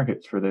black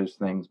markets for those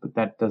things, but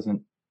that's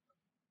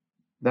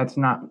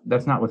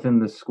not within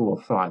the school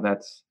of thought.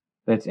 That's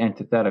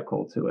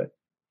antithetical to it.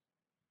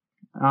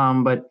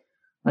 But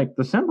like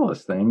the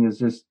simplest thing is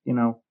just,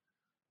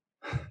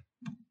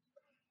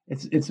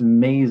 it's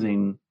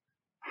amazing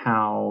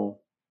how,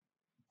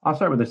 I'll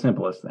start with the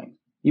simplest thing.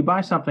 You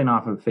buy something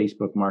off of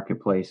Facebook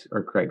Marketplace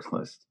or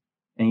Craigslist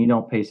and you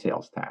don't pay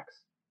sales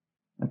tax.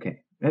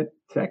 Okay.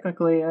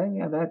 Technically,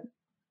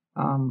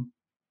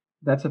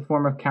 that's a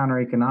form of counter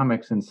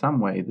economics in some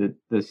way, that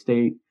the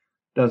state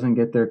doesn't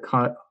get their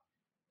cut,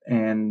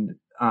 and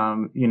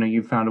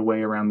you found a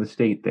way around the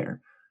state there.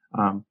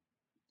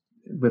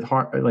 With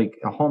like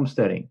a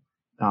homesteading,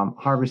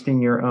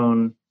 harvesting your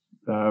own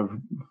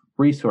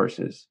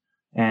resources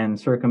and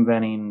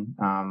circumventing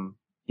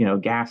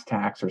gas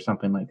tax or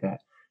something like that.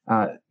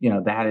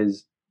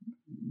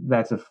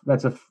 That's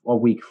a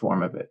weak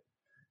form of it.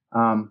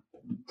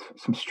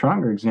 Some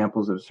stronger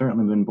examples have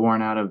certainly been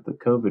born out of the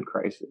COVID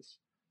crisis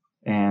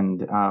and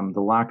the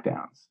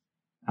lockdowns.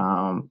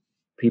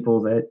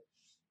 People that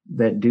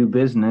do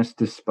business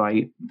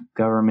despite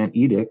government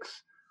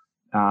edicts.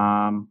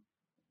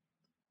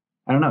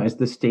 I don't know, as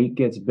the state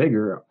gets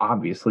bigger,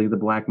 obviously the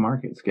black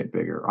markets get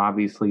bigger.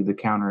 Obviously the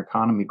counter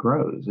economy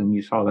grows. And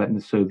you saw that in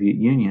the Soviet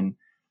Union.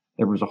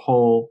 There was a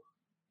whole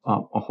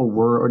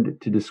word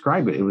to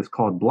describe it. It was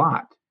called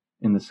blot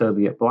in the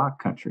Soviet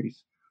bloc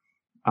countries.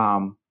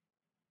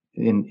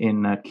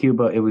 In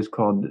Cuba, it was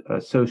called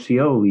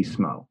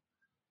socialismo.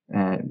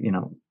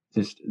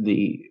 Just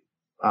the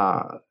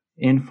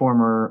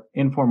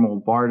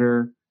informal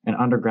barter and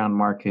underground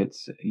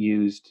markets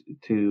used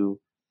to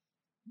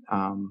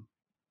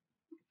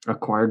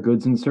acquire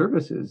goods and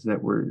services that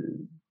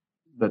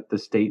the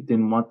state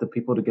didn't want the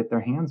people to get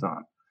their hands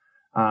on.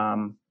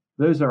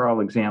 Those are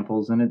all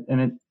examples,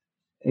 and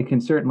it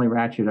can certainly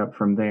ratchet up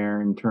from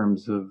there in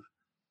terms of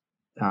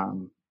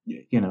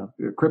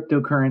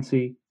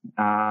cryptocurrency.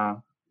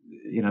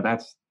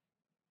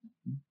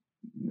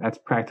 That's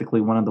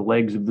practically one of the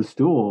legs of the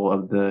stool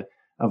of the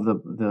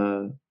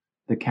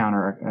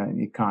counter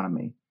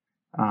economy.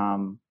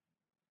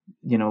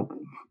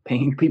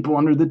 Paying people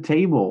under the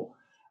table.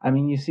 I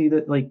mean, you see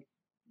that,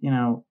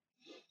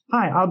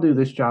 hi, I'll do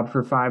this job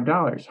for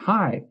 $5.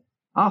 Hi,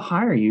 I'll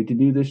hire you to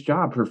do this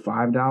job for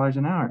 $5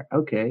 an hour.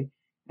 Okay.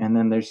 And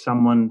then there's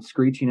someone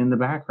screeching in the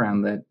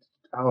background that,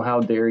 oh, how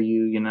dare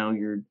you,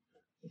 you're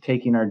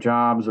taking our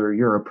jobs, or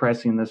you're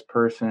oppressing this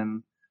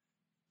person.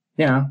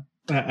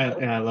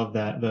 I love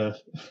that.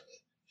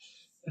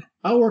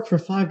 I'll work for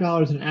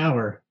 $5 an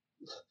hour.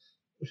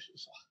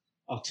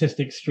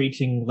 Autistic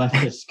screeching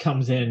leftist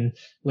comes in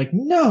like,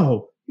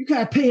 no, you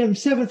gotta pay him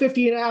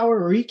 $7.50 an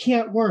hour or he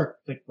can't work.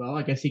 Like, well,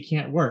 I guess he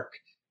can't work.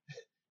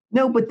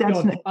 No, but that's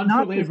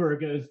unfair labor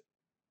goes,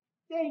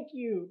 thank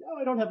you.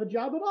 No, I don't have a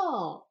job at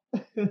all.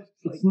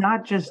 It's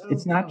not just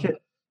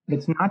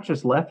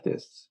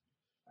leftists.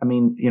 I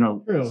mean,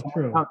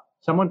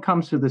 someone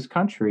comes to this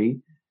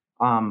country,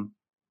 and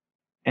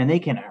they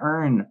can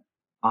earn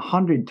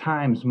 100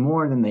 times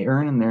more than they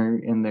earn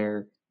in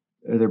their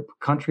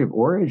country of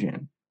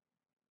origin.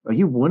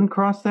 You wouldn't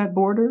cross that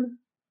border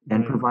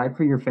and provide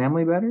for your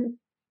family better.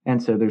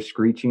 And so they're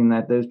screeching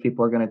that those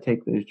people are going to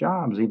take those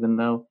jobs, even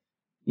though,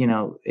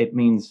 it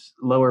means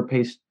lower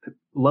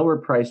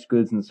priced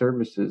goods and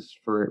services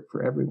for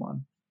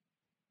everyone.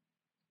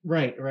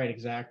 Right,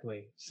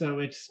 exactly. So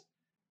it's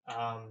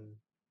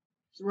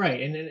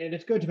right, and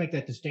it's good to make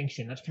that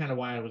distinction. That's kind of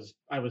why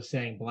I was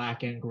saying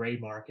black and gray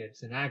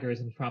markets, and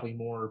agorism is probably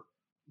more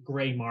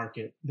gray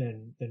market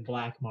than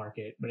black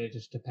market, but it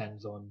just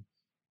depends on,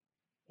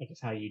 I guess,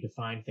 how you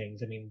define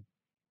things. I mean,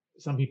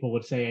 some people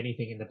would say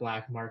anything in the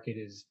black market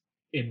is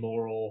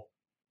immoral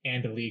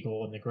and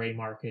illegal, and the gray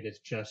market is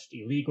just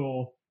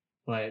illegal.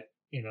 But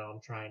I'm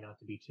trying not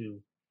to be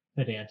too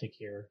pedantic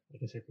here. I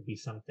guess there could be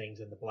some things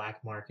in the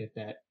black market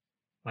that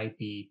might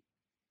be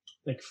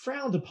like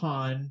frowned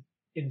upon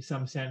in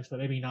some sense, but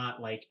maybe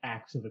not like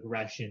acts of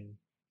aggression.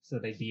 So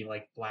they'd be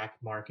like black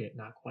market,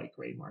 not quite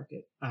gray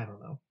market. I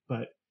don't know,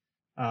 but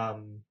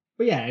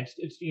yeah,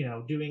 it's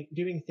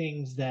doing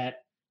things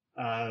that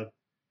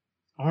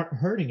aren't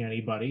hurting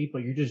anybody,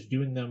 but you're just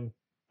doing them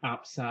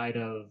outside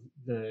of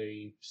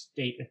the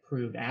state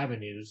approved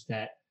avenues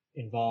that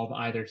involve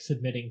either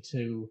submitting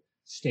to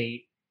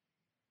state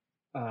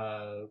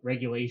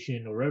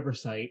regulation or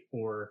oversight,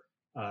 or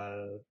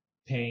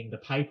paying the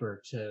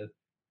piper to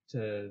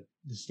the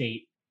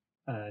state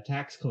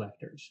tax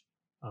collectors.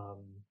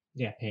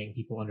 Paying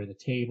people under the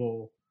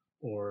table,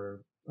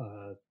 or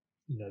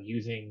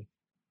using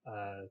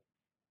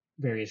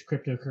various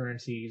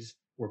cryptocurrencies,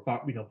 or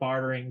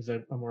bartering's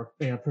a more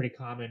pretty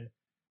common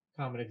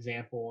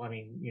example. I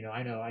mean,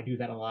 I know I do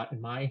that a lot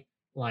in my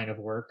line of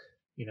work.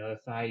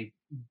 If I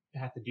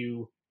have to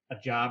do a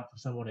job for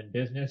someone in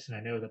business, and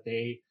I know that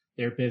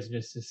their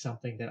business is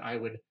something that I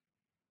would,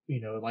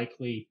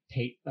 likely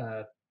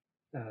patronage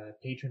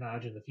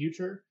in the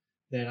future,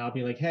 then I'll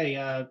be like, hey,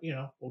 I'll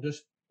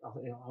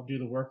do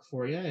the work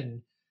for you,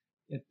 and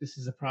this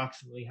is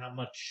approximately how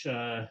much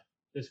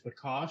this would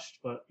cost,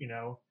 but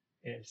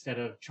instead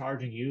of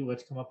charging you,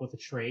 let's come up with a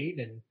trade,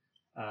 and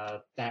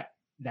that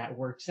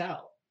works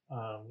out.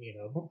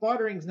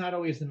 Bartering's not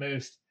always the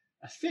most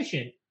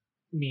efficient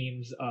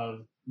means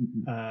of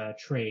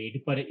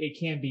trade, but it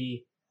can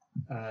be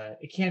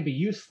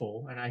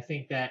useful. And I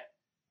think that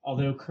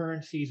although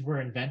currencies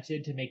were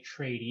invented to make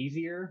trade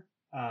easier,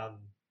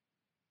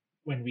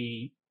 when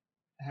we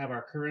have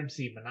our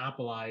currency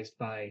monopolized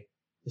by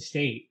the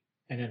state,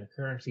 and then the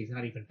currency is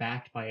not even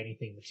backed by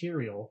anything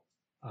material,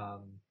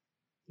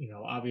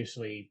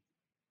 obviously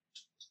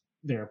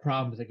there are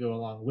problems that go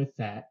along with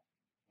that.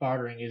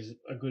 Bartering is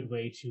a good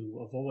way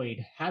to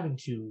avoid having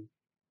to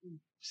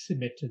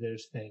submit to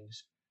those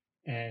things.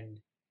 And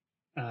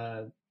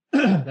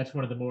that's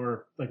one of the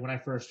more, like, when I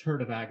first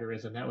heard of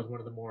agorism, that was one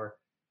of the more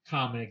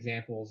common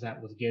examples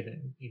that was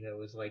given.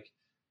 Was like,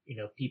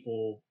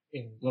 people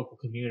in local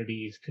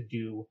communities could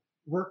do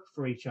work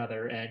for each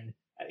other. And,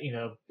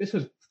 this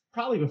was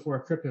probably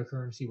before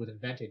cryptocurrency was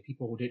invented.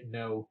 People didn't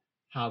know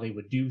how they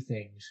would do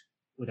things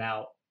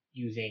without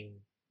using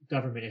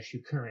government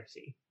issued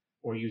currency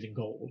or using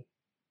gold.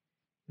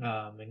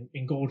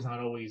 And gold's not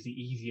always the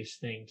easiest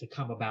thing to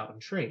come about in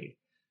trade.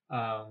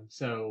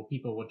 So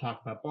people would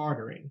talk about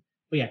bartering.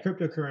 But yeah,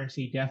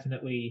 cryptocurrency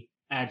definitely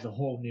adds a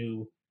whole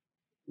new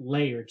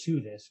layer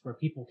to this, where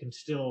people can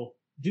still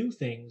do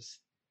things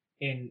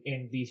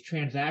in these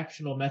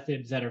transactional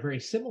methods that are very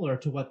similar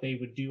to what they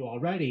would do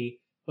already,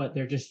 but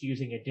they're just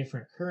using a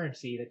different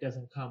currency that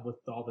doesn't come with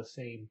all the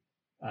same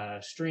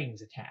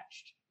strings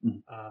attached.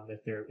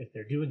 If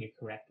they're doing it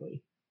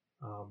correctly.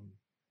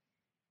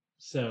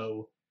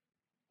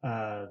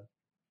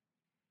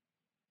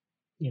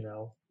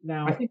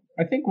 Now I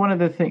think one of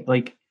the things,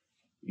 like,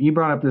 you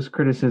brought up this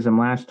criticism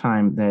last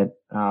time that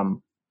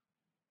one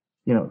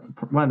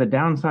of the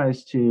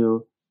downsides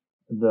to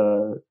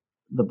the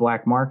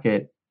black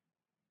market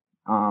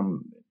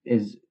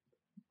is,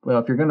 well,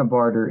 if you're going to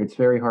barter, it's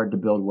very hard to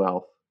build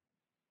wealth,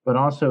 but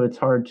also it's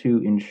hard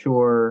to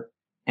insure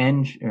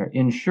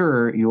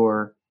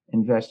your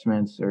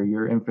investments or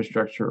your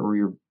infrastructure or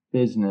your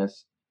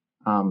business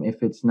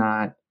if it's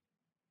not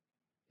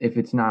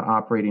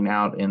operating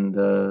out in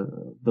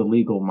the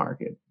legal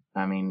market.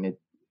 I mean, you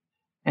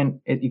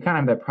kind of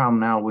have that problem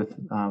now with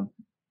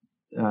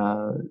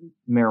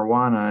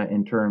marijuana,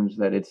 in terms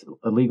that it's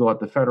illegal at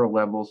the federal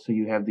level. So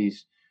you have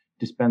these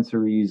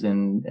dispensaries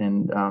and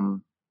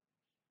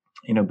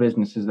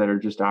businesses that are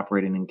just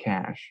operating in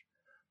cash.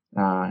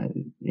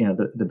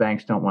 The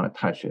banks don't want to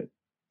touch it.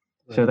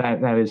 So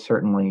that is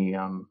certainly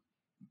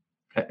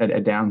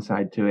a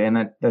downside to it,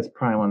 and that's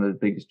probably one of the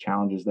biggest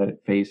challenges that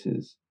it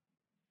faces.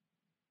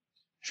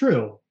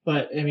 True,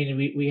 but I mean,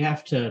 we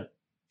have to,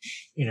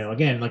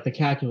 again, like the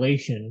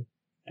calculation,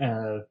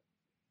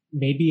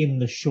 maybe in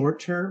the short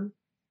term,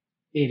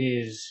 it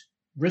is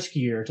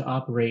riskier to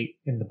operate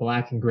in the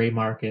black and gray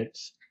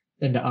markets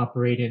than to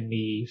operate in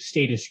the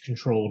status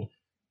controlled,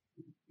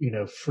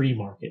 free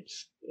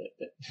markets,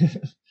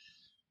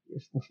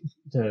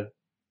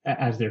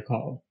 as they're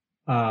called.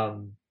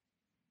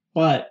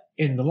 But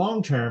in the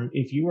long term,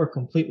 if you are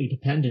completely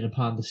dependent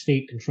upon the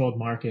state controlled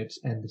markets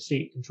and the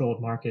state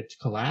controlled markets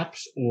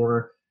collapse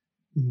or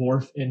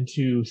morph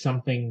into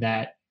something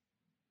that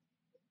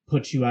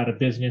puts you out of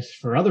business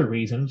for other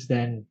reasons,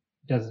 then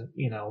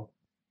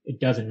it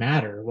doesn't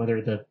matter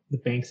whether the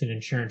banks and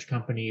insurance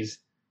companies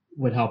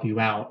would help you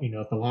out.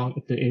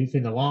 If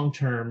in the long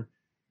term,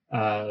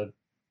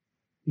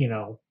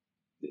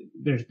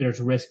 there's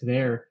risk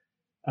there.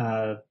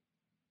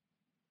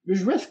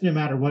 There's risk no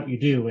matter what you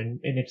do, and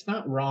it's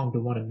not wrong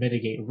to want to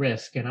mitigate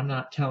risk. And I'm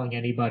not telling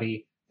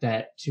anybody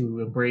that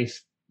to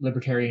embrace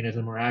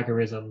libertarianism or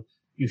agorism,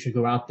 you should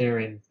go out there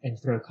and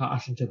throw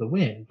caution to the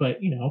wind. But,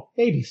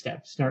 baby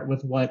steps. Start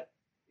with what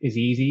is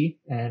easy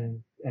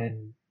and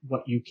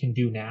what you can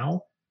do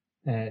now.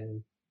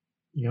 And,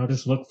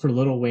 just look for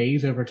little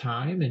ways over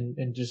time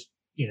and just,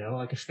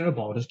 like a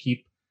snowball, just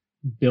keep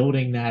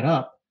building that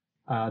up.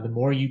 The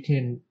more you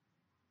can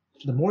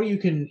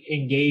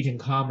engage in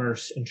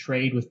commerce and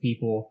trade with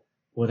people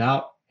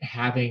without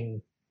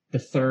having the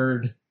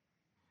third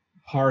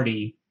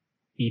party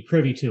be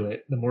privy to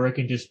it, the more it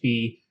can just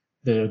be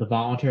the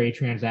voluntary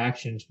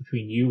transactions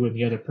between you and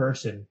the other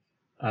person,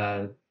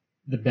 the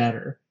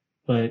better.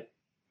 But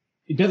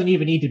it doesn't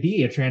even need to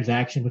be a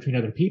transaction between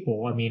other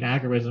people. I mean,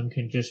 agorism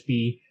can just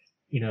be,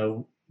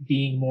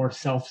 being more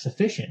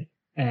self-sufficient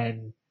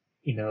and,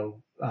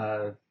 and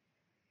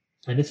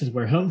this is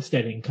where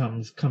homesteading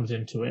comes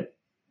into it.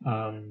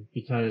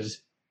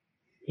 Because,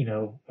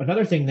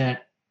 another thing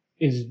that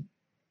is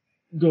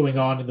going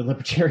on in the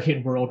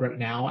libertarian world right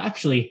now,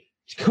 actually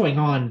it's going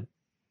on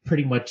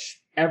pretty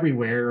much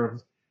everywhere,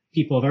 of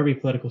people of every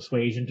political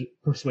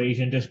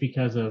persuasion, just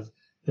because of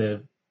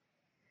the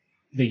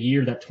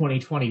year that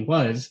 2020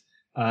 was.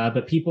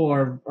 But people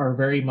are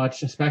very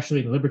much, especially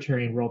in the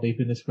libertarian world, they've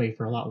been this way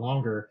for a lot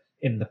longer,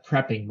 in the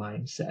prepping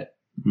mindset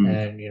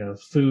and,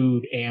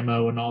 food,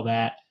 ammo and all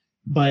that.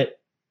 But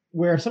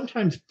where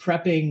sometimes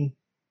prepping,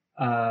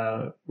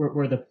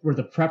 where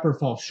the prepper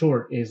falls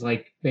short is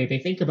like they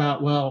think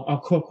about, well, oh,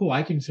 cool,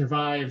 I can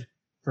survive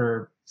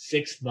for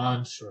 6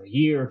 months or a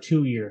year or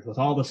 2 years with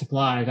all the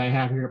supplies I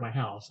have here at my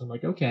house. I'm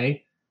like,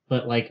 okay,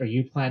 but like, are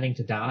you planning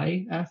to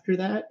die after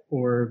that?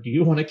 Or do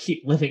you want to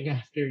keep living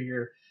after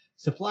your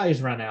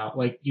supplies run out?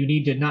 Like, you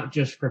need to not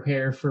just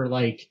prepare for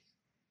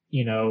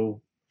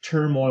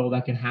turmoil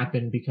that can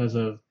happen because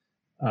of,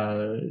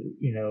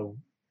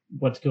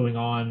 what's going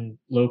on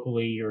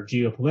locally or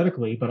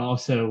geopolitically, but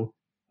also,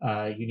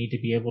 you need to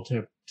be able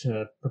to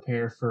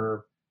prepare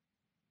for,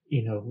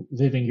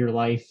 living your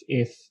life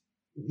if,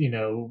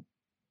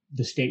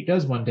 the state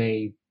does one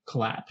day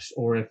collapse,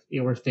 or if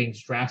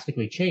things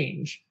drastically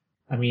change.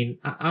 I mean,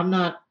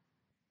 I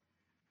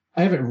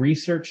haven't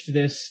researched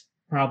this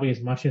probably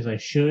as much as I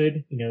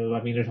should.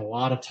 There's a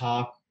lot of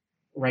talk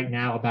right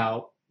now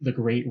about the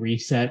Great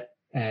Reset,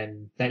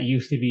 and that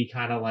used to be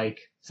kind of like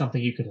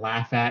something you could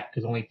laugh at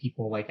because only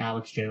people like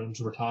Alex Jones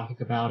were talking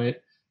about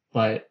it.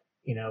 But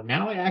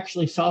now I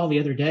actually saw the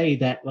other day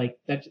that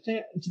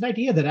it's an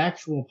idea that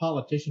actual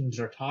politicians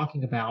are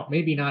talking about,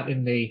 maybe not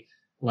in the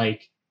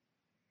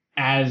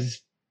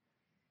as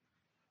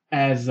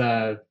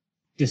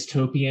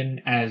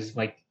dystopian as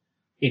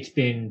it's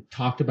been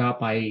talked about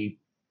by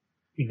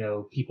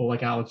people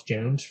like Alex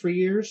Jones for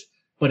years,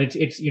 but it's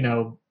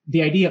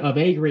the idea of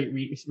a great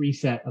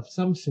reset of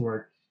some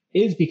sort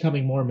is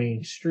becoming more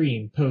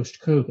mainstream post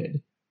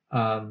COVID.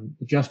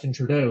 Justin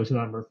Trudeau, who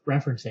I'm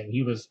referencing,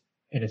 he was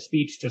in a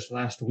speech just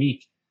last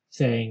week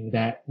saying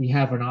that we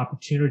have an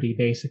opportunity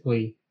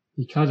basically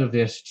because of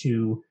this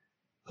to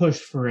push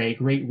for a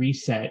great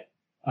reset,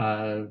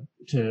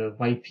 to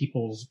wipe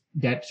people's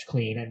debts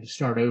clean and to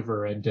start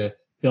over and to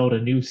build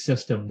a new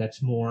system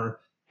that's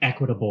more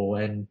equitable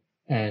and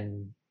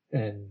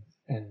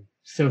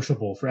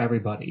sociable for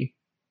everybody.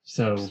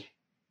 So,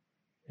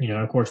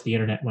 of course the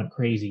internet went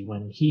crazy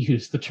when he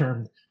used the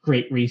term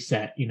great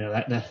reset,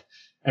 that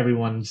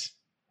everyone's,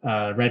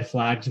 red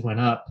flags went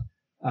up.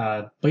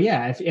 But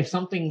yeah, if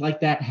something like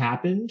that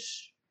happened,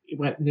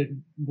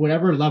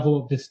 whatever level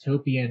of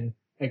dystopian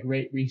a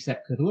great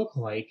reset could look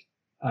like,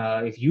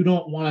 if you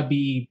don't want to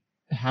be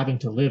having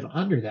to live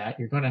under that,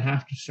 you're going to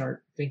have to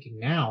start thinking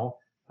now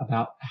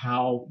about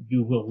how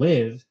you will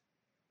live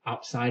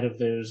outside of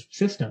those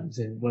systems.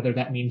 And whether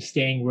that means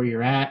staying where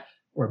you're at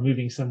or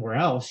moving somewhere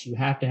else, you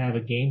have to have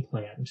a game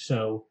plan.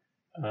 So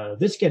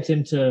this gets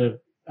into,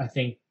 I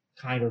think,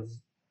 kind of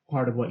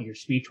part of what your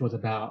speech was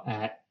about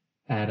at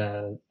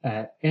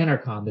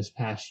Anarchon this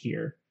past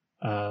year,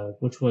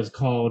 which was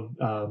called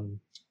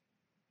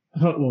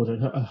what was it?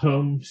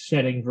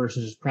 Homesteading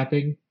versus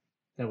prepping.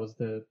 That was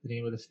the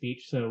name of the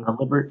speech. So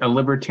a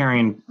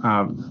libertarian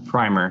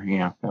primer.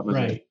 Yeah, that was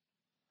right. it.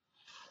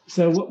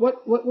 So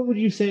what would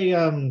you say?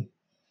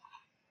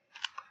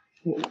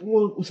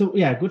 Well, so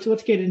yeah,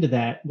 let's get into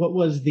that. What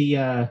was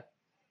the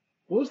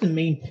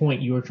main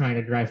point you were trying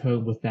to drive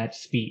home with that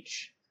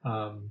speech?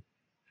 In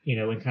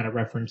kind of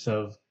reference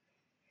of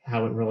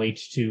how it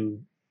relates to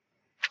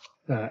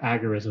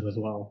agorism as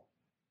well.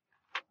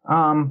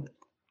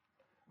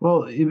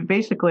 Well,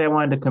 basically, I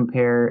wanted to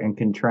compare and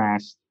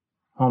contrast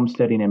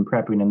homesteading and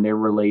prepping, and they're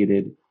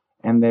related,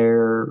 and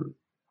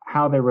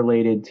how they're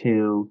related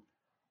to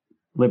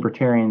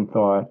libertarian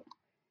thought.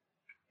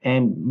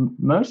 And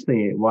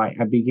mostly, why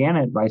I began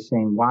it by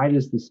saying, why do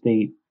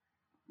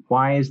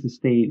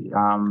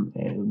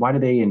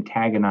they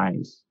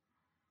antagonize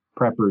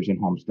preppers and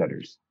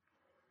homesteaders?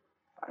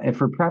 And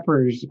for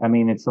preppers, I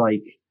mean, it's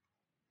like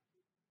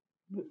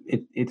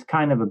it's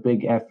kind of a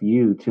big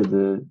FU to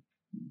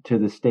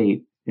the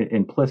state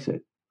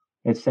implicit.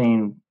 It's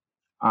saying,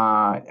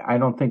 I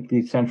don't think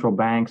these central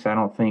banks, I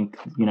don't think,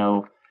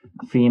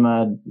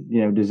 FEMA,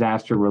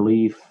 disaster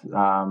relief,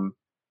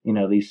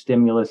 these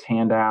stimulus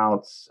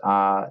handouts,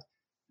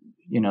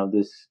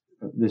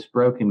 this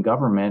broken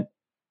government,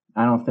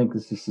 I don't think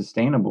this is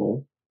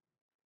sustainable.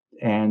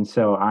 And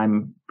so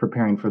I'm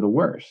preparing for the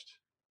worst.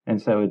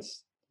 And so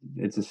it's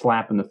a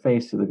slap in the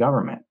face to the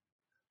government.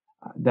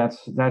 That's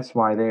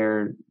why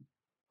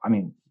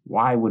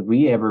why would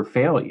we ever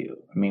fail you?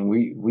 I mean,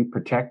 we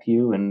protect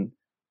you and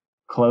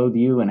clothe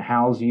you and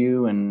house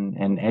you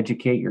and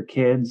educate your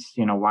kids.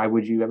 Why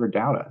would you ever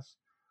doubt us?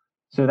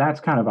 So that's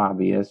kind of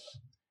obvious.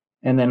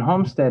 And then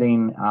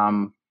homesteading,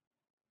 a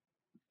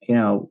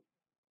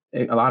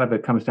lot of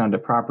it comes down to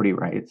property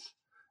rights,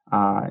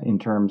 in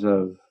terms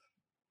of,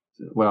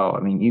 well,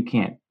 I mean, you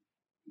can't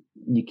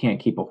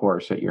keep a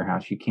horse at your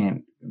house. You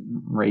can't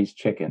raise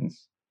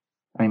chickens.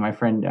 I mean, my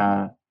friend,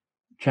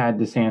 Chad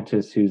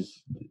DeSantis,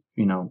 who's,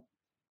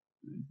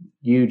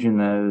 huge in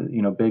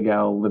the, big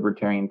L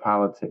libertarian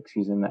politics.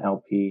 He's in the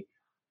LP.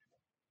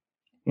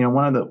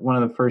 One of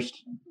the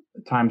first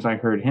times I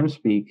heard him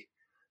speak,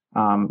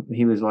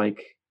 he was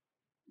like,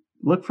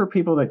 look for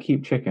people that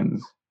keep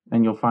chickens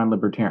and you'll find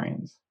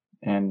libertarians.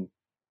 And,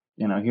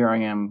 here I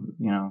am,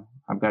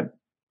 I've got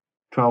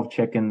 12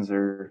 chickens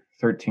or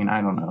 13.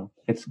 I don't know.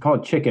 It's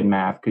called chicken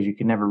math because you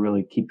can never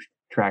really keep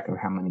track of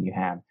how many you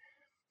have.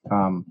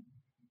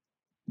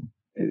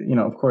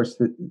 Of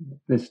course,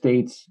 the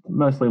states,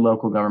 mostly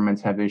local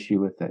governments, have issue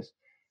with this.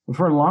 But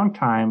for a long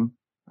time,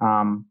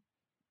 and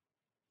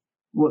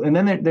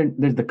then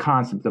there's the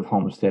concept of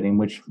homesteading,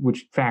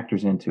 which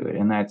factors into it,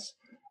 and that's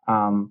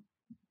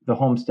the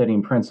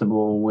homesteading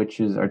principle, which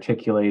is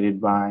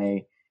articulated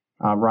by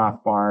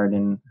Rothbard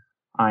and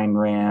Ayn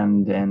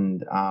Rand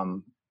and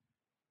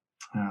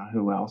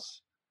who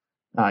else?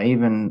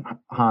 Even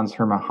Hans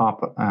Hermann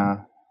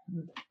Hoppe,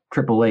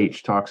 Triple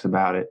H talks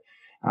about it.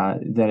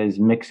 That is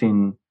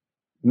mixing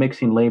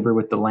labor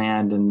with the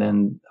land, and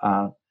then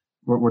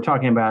we're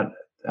talking about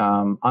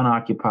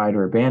unoccupied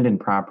or abandoned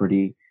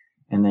property,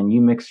 and then you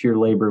mix your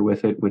labor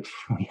with it, which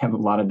we have a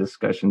lot of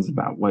discussions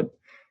about what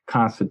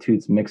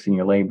constitutes mixing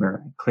your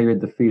labor. I cleared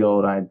the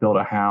field, I built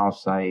a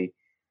house, I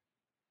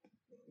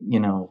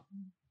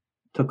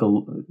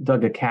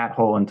dug a cat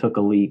hole and took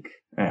a leak.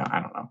 I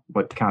don't know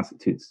what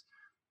constitutes.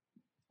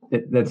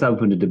 That's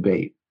open to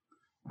debate.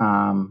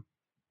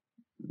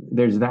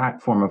 There's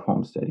that form of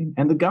homesteading.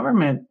 And the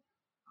government,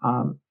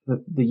 the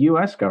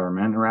U.S.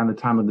 government, around the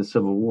time of the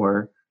Civil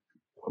War,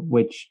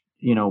 which,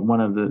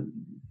 one of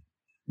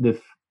the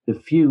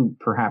few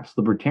perhaps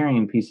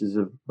libertarian pieces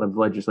of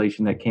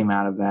legislation that came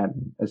out of that,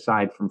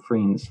 aside from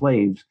freeing the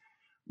slaves,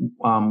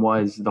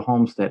 was the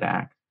Homestead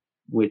Act,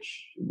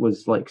 which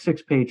was like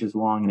 6 pages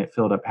long and it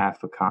filled up half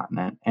the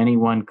continent.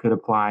 Anyone could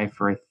apply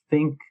for, I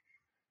think,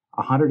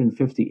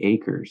 150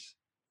 acres.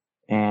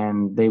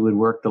 And they would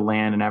work the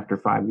land, and after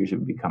 5 years, it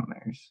would become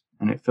theirs.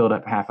 And it filled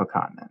up half a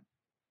continent.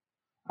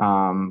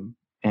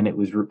 And it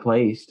was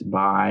replaced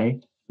by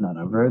none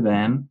other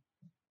than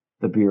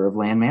the Bureau of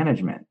Land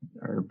Management,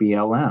 or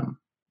BLM.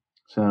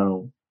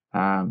 So,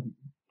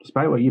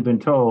 despite what you've been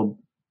told,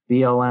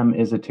 BLM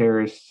is a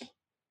terrorist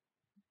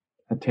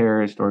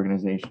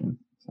organization.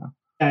 So,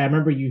 I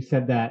remember you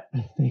said that,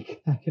 I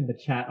think, back in the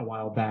chat a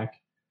while back.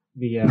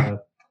 The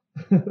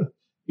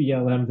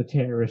BLM, the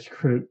terrorist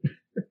group.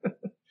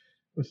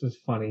 Which is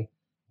funny.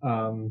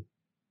 So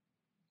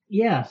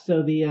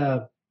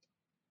the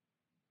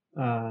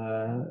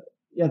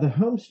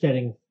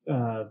homesteading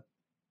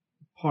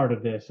part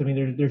of this. I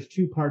mean, there's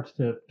two parts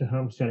to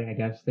homesteading, I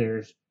guess.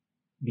 There's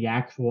the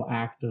actual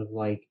act of,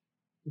 like,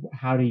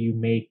 how do you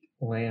make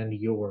land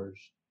yours,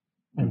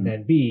 and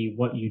then B,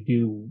 what you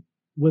do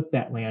with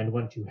that land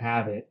once you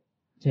have it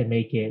to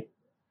make it,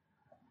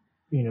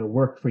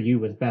 work for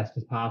you as best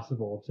as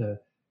possible to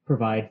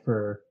provide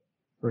for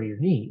your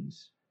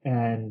needs.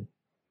 And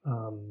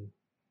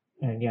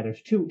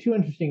there's two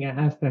interesting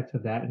aspects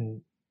of that,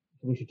 and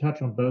we should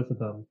touch on both of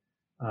them.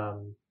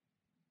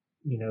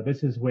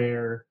 This is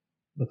where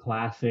the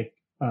classic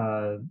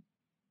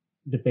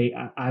debate.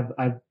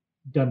 I've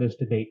done this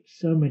debate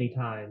so many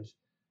times,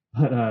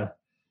 but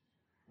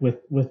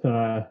with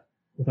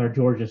our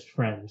Georgist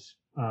friends,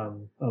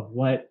 of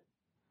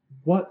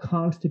what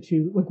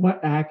constitute, like,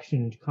 what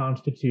actions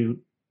constitute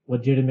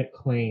legitimate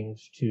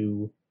claims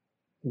to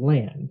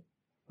land.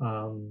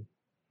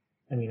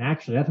 I mean,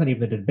 actually, that's not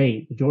even the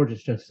debate. The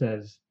Georgist just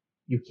says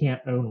you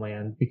can't own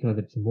land because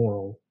it's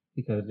immoral,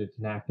 because it's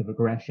an act of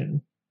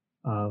aggression.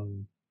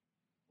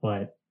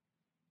 But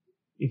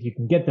if you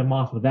can get them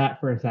off of that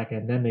for a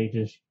second, then they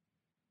just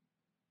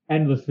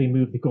endlessly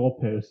move the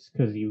goalposts,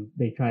 because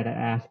they try to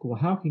ask, well,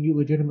 how can you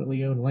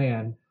legitimately own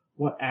land?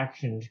 What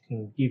actions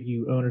can give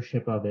you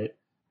ownership of it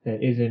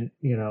that isn't,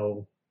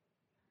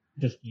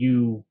 just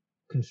you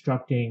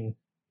constructing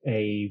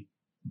a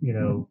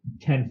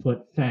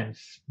 10-foot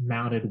fence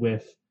mounted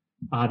with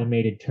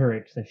automated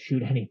turrets that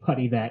shoot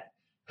anybody that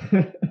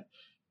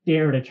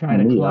dare to try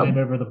to climb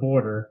over the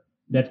border.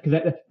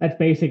 That's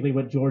basically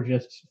what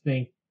Georgists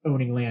think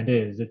owning land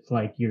is. It's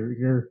like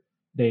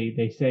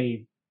they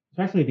say,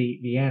 especially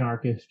the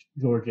anarchist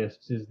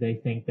Georgists, is they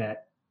think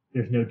that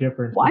there's no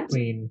difference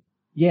between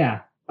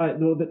the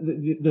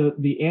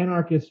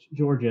anarchist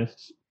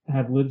Georgists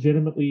have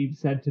legitimately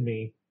said to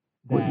me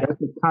that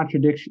that's a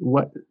contradiction.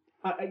 What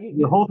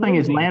the whole thing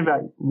is land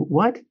value.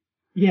 What?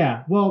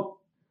 Yeah. Well,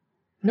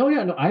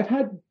 no. I've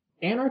had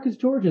anarchist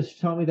Georgists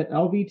tell me that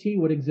LVT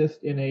would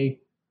exist in a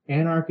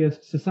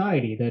anarchist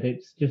society. That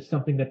it's just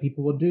something that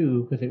people would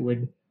do because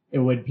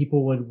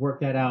people would work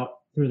that out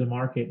through the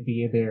market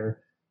via their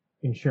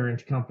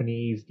insurance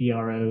companies,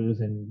 DROs,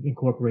 and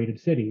incorporated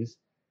cities.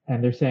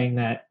 And they're saying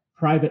that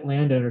private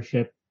land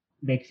ownership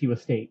makes you a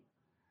state.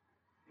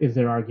 Is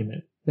their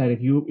argument that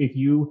if you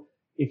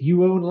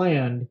own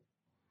land,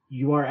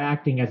 you are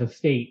acting as a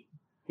state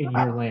in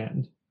your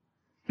land.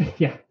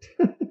 Yeah.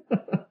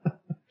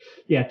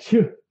 Yeah,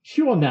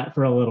 chew on that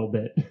for a little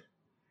bit.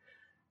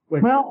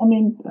 Well,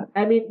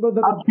 but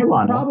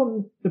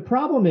the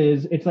problem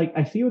is, it's like,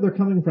 I see where they're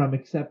coming from,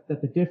 except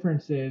that the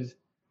difference is,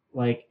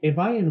 like, if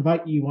I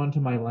invite you onto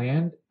my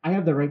land, I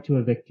have the right to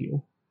evict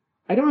you.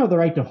 I don't have the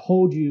right to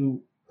hold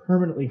you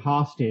permanently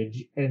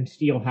hostage and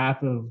steal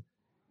half of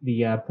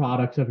the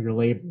products of your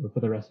labor for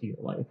the rest of your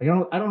life. I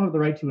don't have the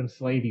right to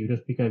enslave you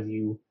just because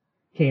you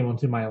came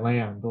onto my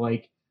land.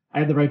 Like, I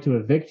have the right to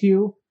evict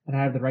you, and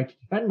I have the right to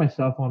defend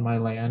myself on my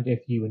land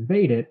if you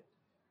invade it.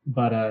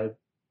 But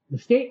the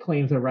state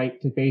claims the right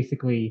to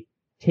basically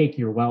take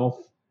your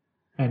wealth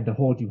and to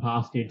hold you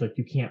hostage, like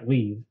you can't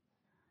leave.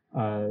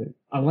 A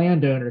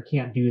landowner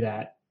can't do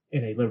that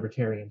in a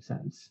libertarian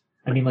sense.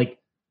 I mean, like,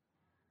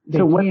 they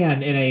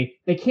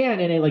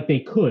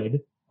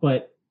could,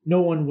 but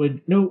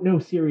no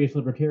serious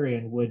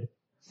libertarian would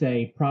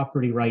say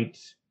property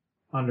rights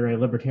under a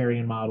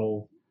libertarian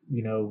model,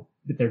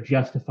 that they're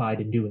justified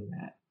in doing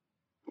that.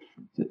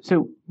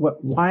 So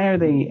what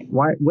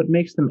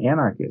makes them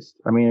anarchists?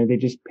 I mean, are they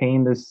just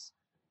paying this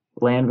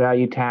land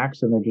value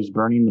tax and they're just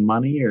burning the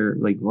money, or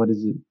like, what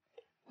is it?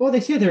 Well, they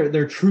say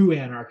they're true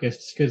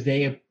anarchists because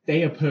they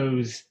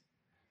oppose,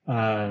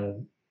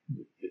 to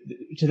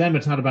them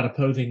it's not about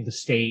opposing the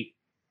state.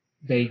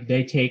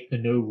 They take the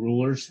no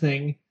rulers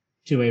thing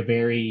to a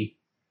very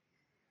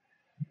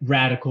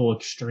radical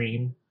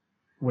extreme,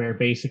 where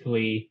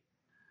basically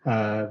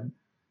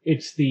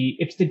it's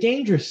the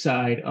dangerous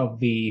side of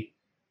the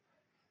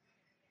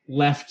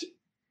left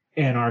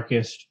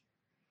anarchist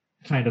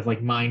kind of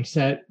like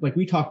mindset. Like,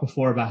 we talked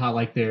before about how,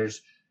 like,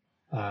 there's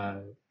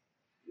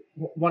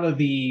one of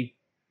the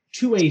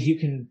two ways you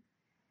can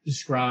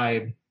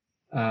describe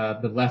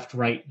the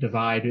left-right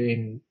divide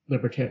in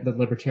the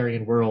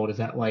libertarian world is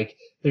that, like,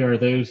 there are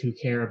those who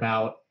care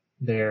about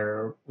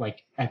their,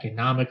 like,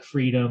 economic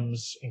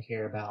freedoms and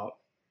care about,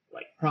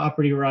 like,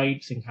 property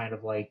rights and kind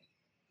of, like,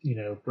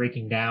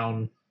 breaking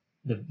down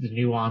the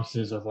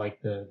nuances of,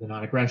 like, the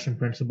non-aggression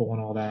principle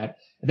and all that.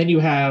 And then you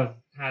have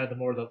kind of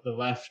the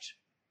left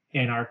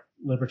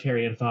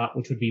libertarian thought,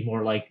 which would be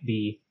more like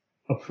the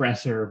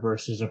oppressor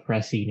versus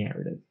oppressee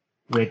narrative,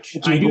 which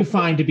I do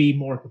find to be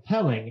more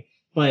compelling.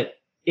 But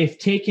if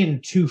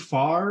taken too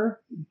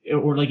far,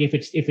 or like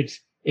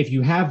if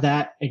you have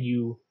that and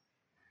you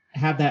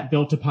have that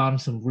built upon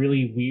some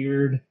really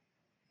weird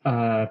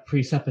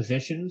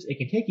presuppositions, it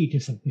can take you to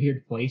some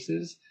weird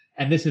places.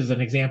 And this is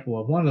an example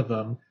of one of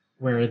them,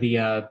 where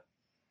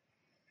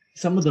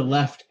some of the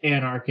left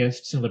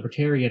anarchists and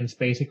libertarians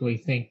basically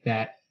think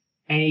that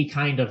any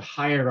kind of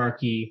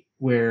hierarchy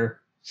where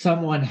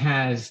someone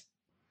has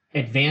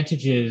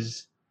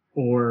advantages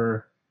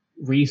or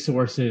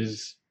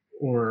resources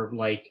or,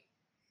 like,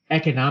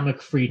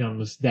 economic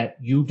freedoms that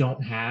you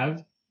don't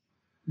have,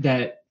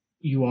 that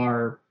you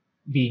are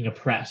being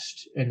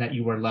oppressed and that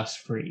you are less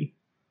free,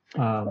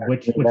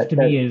 which to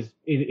me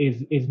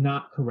is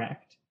not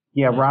correct.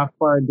 Yeah,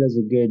 Rothbard does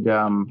a good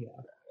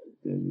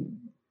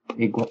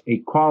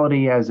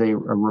equality as a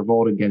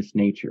revolt against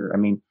nature. I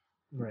mean,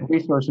 right.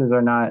 Resources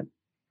are not,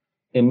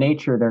 in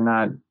nature, they're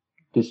not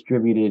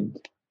distributed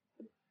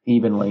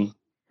evenly.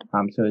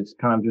 So it's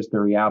kind of just the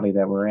reality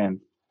that we're in.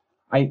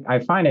 I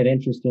find it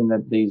interesting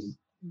that these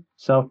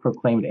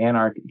self-proclaimed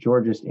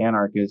Georgist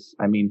anarchists.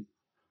 I mean,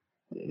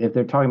 if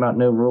they're talking about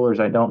no rulers,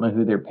 I don't know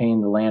who they're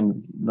paying the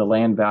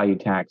land value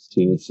tax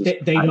to. It's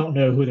just, they don't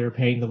know who they're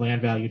paying the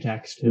land value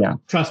tax to. Yeah.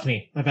 Trust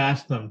me, I've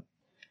asked them.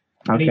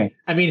 Okay.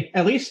 I mean,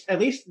 at least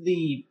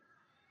the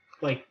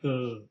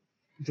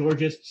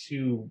Georgists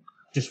who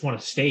just want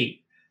a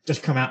state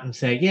just come out and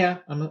say, yeah,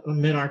 I'm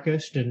an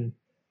anarchist and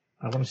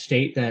I want a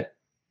state that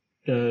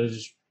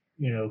does,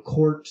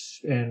 courts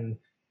and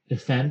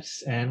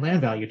defense and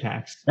land value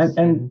tax.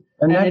 And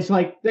it's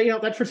like,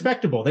 that's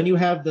respectable. Then you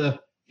have the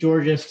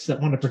Georgists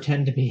that want to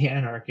pretend to be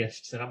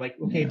anarchists. And I'm like,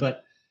 okay,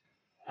 but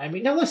I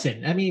mean, now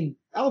listen, I mean,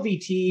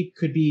 LVT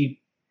could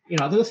be,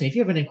 listen, if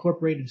you have an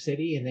incorporated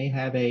city and they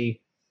have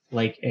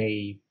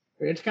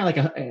it's kind of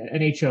like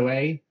an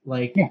HOA,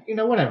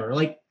 whatever,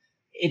 like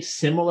it's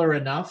similar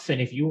enough.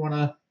 And if you want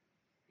to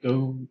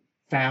go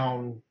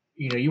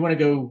you want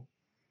to go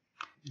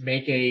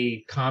make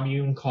a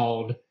commune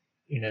called,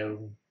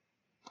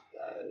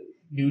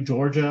 New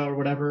Georgia or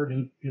whatever,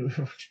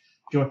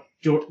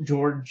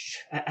 George,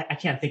 I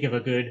can't think of a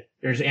good.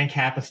 There's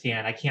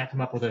Ancapistan. I can't come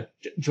up with a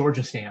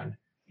Georgistan.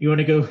 You want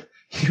to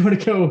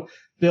go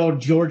build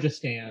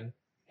Georgistan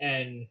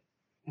and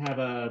have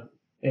a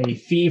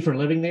fee for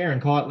living there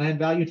and call it land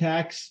value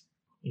tax.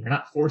 You're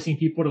not forcing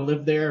people to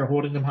live there or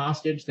holding them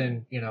hostage.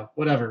 Then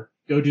whatever,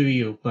 go do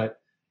you.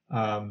 But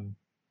to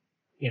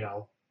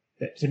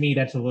me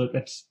that's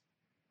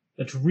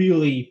that's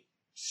really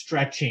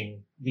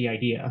stretching the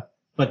idea.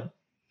 But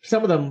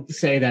some of them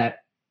say that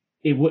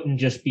it wouldn't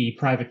just be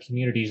private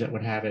communities that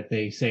would have it.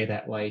 They say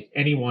that like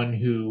anyone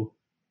who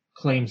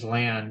claims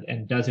land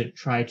and doesn't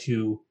try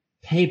to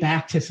pay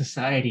back to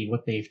society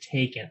what they've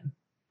taken.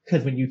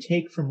 Because when you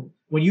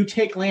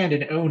take land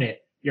and own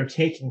it, you're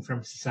taking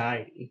from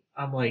society.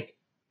 I'm like,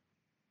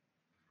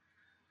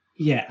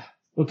 yeah,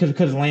 well,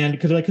 because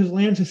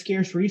land's a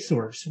scarce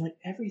resource. I'm like,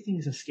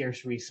 everything's a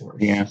scarce resource.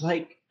 Yeah.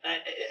 Like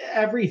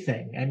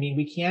everything. I mean,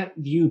 we can't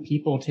view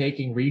people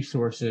taking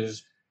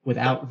resources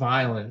without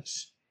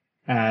violence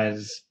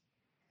as,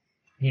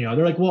 they're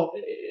like, well,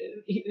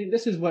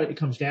 this is what it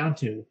comes down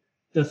to.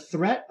 The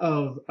threat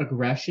of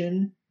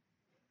aggression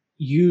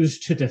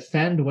used to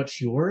defend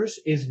what's yours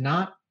is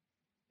not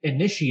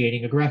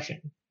initiating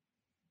aggression.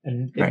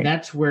 And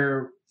that's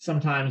where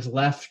sometimes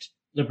left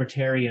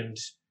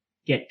libertarians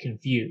get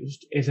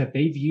confused, is that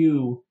they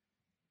view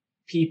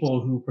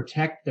people who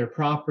protect their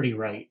property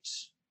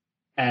rights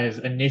as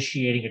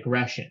initiating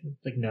aggression.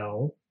 Like,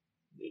 no,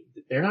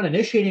 they're not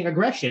initiating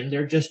aggression.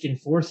 They're just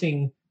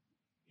enforcing,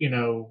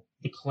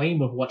 the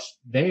claim of what's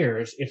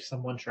theirs if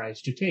someone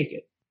tries to take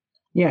it.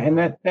 Yeah, and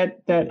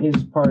that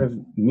is part of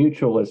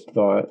mutualist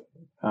thought,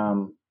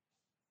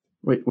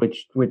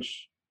 which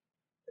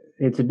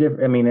it's a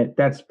different. I mean,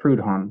 that's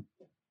Proudhon.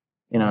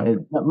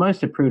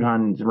 Most of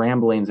Proudhon's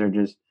ramblings are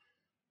just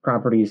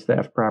properties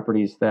theft,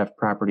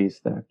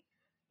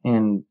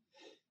 and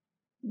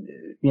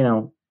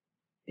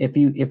if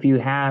you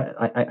have,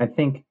 I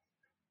think,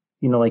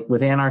 like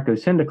with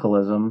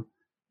anarcho-syndicalism,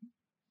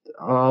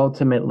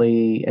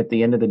 ultimately at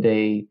the end of the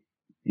day,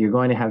 you're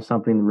going to have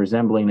something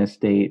resembling a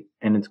state,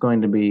 and it's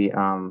going to be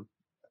a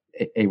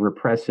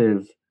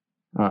repressive,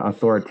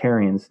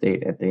 authoritarian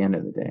state at the end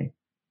of the day.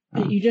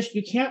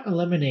 You can't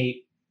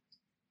eliminate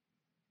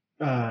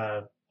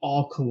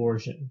all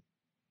coercion.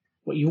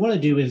 What you want to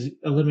do is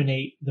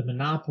eliminate the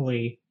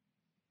monopoly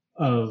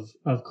of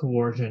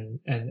coercion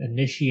and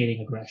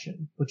initiating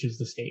aggression, which is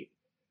the state.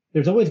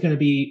 There's always going to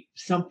be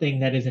something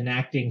that is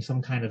enacting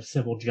some kind of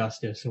civil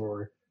justice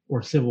or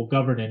civil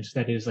governance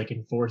that is like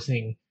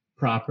enforcing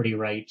property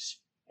rights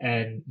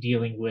and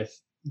dealing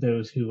with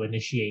those who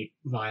initiate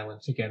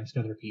violence against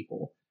other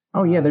people.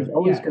 Oh yeah, there's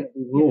always going to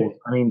be rules.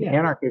 I mean,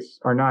 anarchists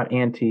are not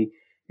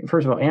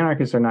first of all,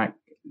 anarchists are not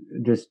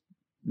just,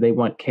 they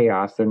want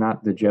chaos. They're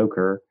not the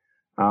Joker.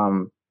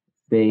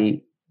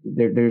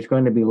 There's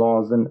going to be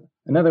laws. And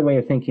another way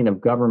of thinking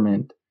of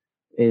government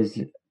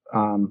is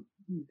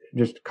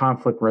just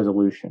conflict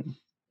resolution.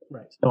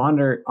 Right. So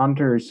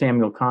under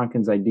Samuel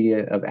Konkin's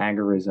idea of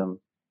agorism,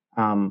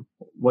 I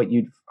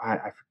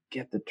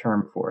forget the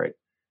term for it.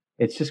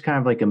 It's just kind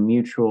of like a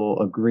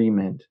mutual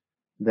agreement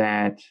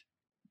that,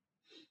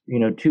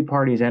 two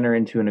parties enter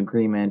into an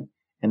agreement,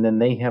 and then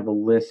they have a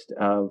list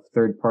of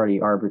third-party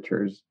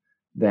arbiters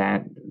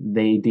that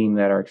they deem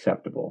that are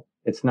acceptable.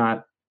 It's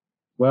not,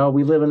 well,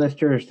 we live in this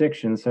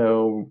jurisdiction,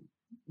 so,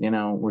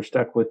 we're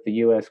stuck with the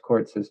U.S.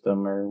 court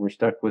system, or we're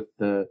stuck with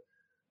the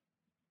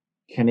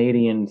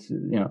Canadians.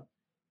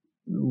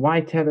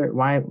 Why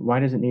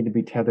does it need to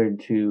be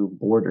tethered to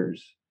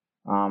borders?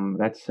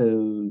 That's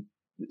so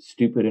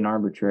stupid and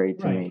arbitrary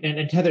to me.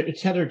 And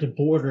tethered to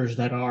borders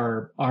that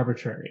are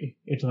arbitrary.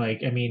 It's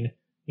like, I mean,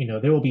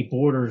 there will be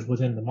borders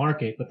within the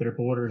market, but they're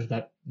borders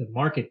that the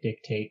market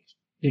dictates,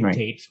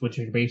 which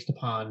are based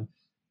upon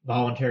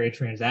voluntary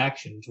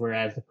transactions.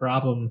 Whereas the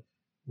problem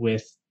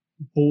with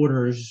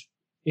borders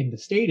in the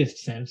statist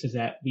sense is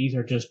that these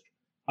are just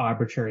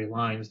arbitrary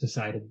lines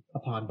decided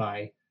upon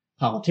by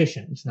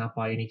politicians, not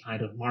by any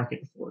kind of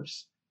market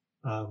force.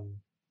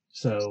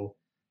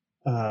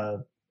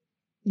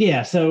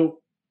 Yeah. So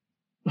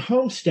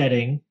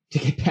homesteading, to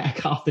get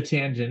back off the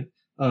tangent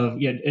of,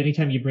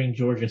 anytime you bring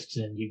Georgists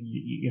in,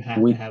 you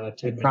have to have a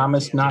 10-minute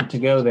promised not to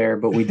go there,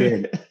 but we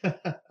did.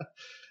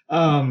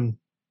 So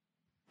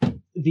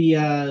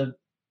the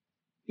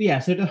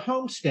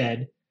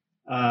homestead,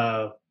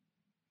 to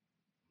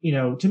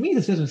me,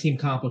 this doesn't seem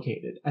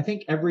complicated. I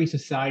think every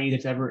society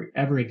that's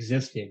ever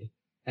existed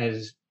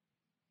has,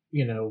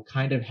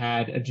 kind of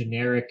had a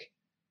generic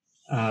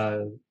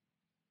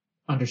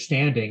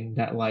understanding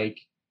that, like,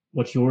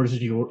 what's yours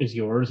is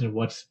yours and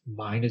what's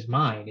mine is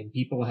mine. And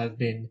people have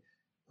been,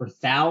 for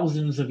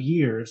thousands of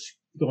years,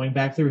 going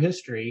back through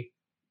history,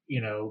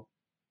 have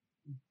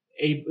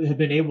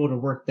been able to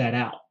work that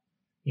out.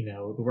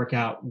 To work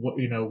out what,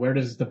 where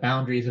does the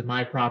boundaries of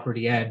my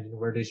property end and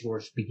where does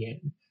yours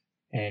begin?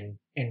 And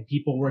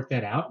people work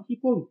that out.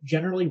 People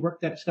generally work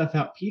that stuff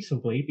out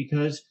peaceably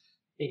because,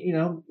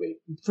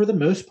 for the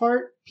most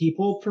part,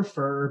 people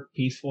prefer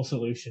peaceful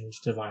solutions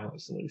to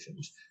violent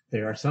solutions.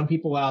 There are some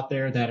people out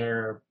there that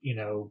are,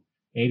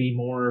 maybe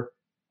more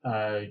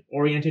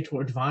oriented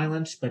towards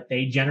violence, but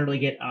they generally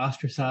get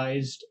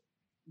ostracized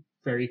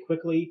very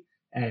quickly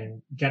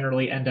and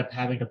generally end up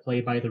having to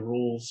play by the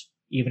rules,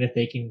 even if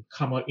they can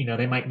come up,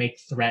 they might make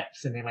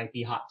threats and they might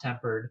be hot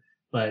tempered,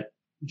 but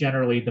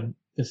generally the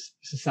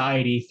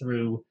society,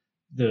 through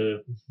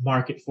the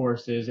market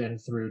forces and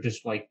through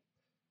just like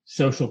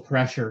social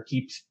pressure,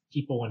 keeps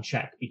people in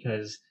check.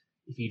 Because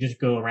if you just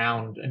go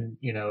around and,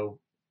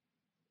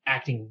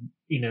 acting,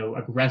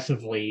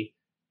 aggressively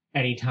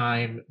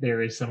anytime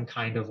there is some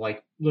kind of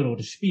like little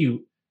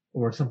dispute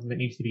or something that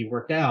needs to be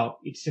worked out,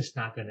 it's just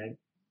not going to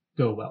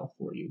go well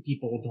for you.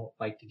 People don't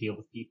like to deal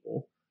with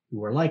people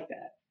who are like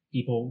that.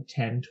 People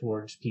tend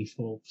towards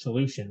peaceful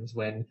solutions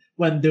when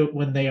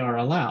they are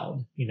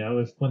allowed.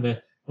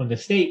 When the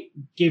state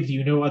gives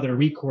you no other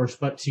recourse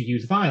but to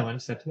use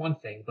violence, that's one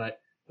thing. But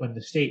when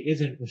the state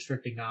isn't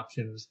restricting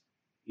options,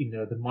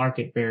 the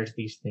market bears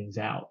these things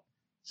out.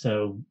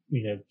 So,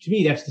 to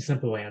me, that's the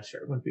simple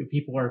answer. When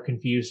people are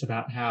confused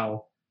about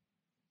how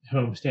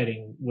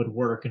homesteading would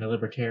work in a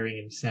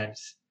libertarian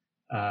sense,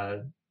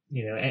 and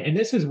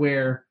this is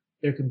where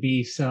there can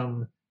be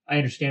some, I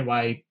understand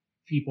why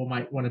people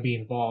might want to be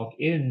involved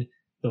in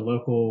the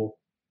local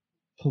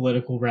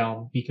political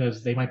realm,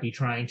 because they might be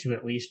trying to,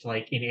 at least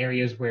like in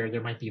areas where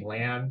there might be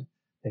land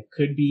that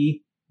could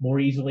be more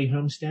easily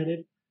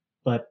homesteaded,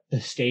 but the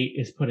state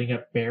is putting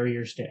up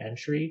barriers to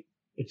entry.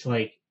 It's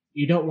like,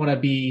 you don't want to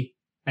be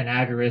an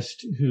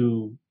agorist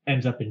who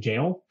ends up in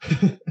jail,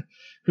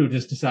 who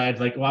just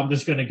decides like, well, I'm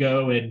just going to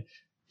go and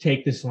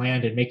take this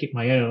land and make it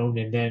my own.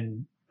 And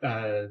then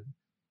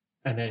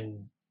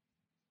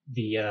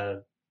the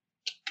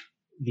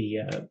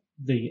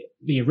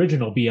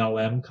original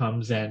BLM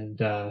comes and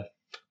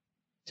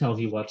tells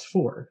you what's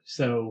for.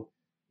 So,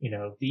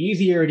 the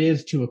easier it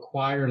is to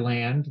acquire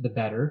land, the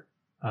better.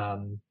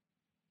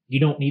 You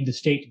don't need the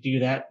state to do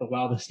that, but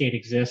while the state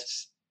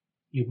exists,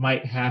 you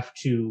might have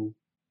to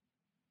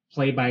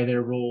play by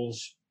their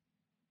rules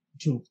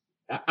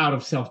out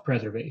of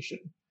self-preservation.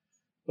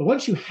 But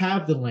once you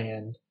have the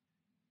land,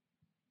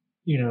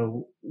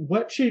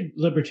 what should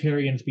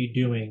libertarians be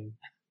doing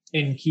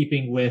in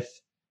keeping with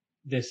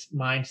this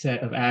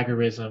mindset of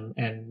agorism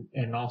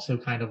and also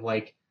kind of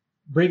like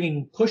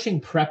pushing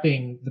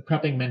the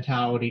prepping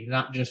mentality to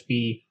not just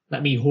be,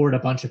 let me hoard a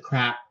bunch of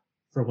crap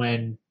for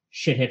when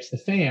shit hits the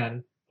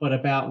fan, but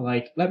about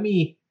like, let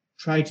me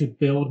try to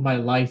build my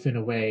life in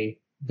a way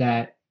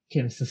that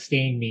can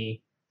sustain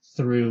me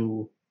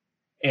through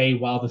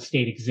while the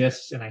state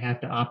exists and I have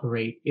to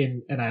operate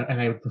and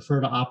I would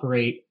prefer to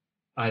operate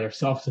either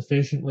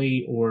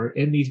self-sufficiently or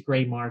in these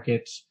gray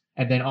markets,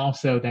 and then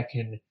also that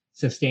can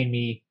sustain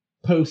me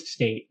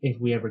post-state if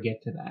we ever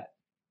get to that.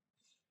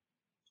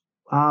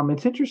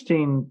 It's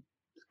interesting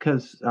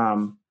because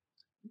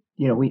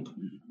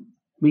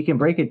we can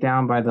break it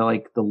down by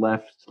the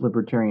left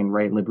libertarian,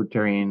 right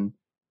libertarian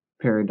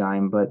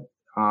paradigm, but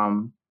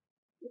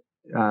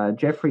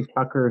Jeffrey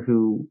Tucker,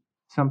 who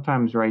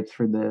sometimes writes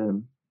for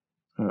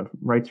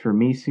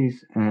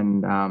Mises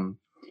and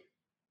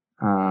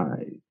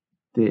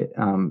the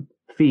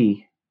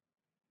FEE,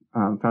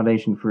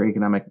 Foundation for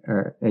Economic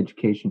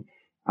Education,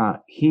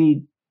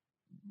 he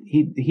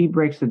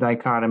breaks the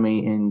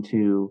dichotomy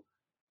into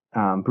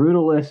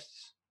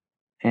brutalists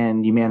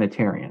and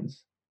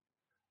humanitarians.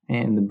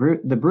 And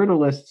the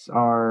brutalists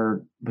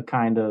are the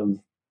kind of,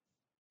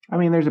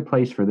 there's a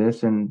place for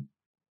this, and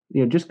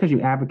just because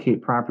you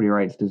advocate property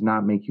rights does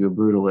not make you a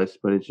brutalist,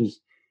 but it's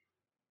just,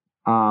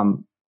 I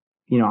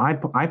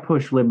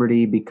push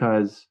liberty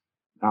because,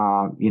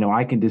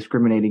 I can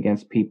discriminate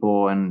against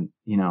people, and,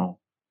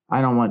 I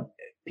don't want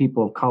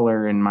people of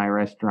color in my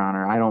restaurant,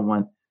 or I don't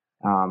want,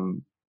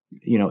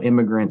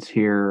 immigrants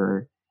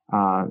here.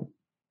 I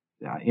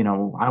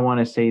want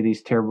to say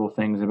these terrible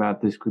things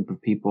about this group of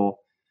people.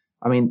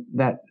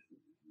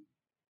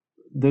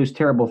 Those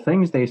terrible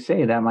things they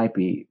say, that might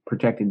be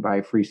protected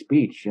by free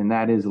speech, and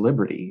that is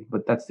liberty,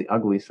 but that's the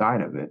ugly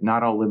side of it.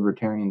 Not all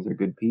libertarians are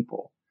good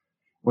people.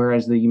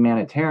 Whereas the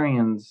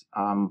humanitarians,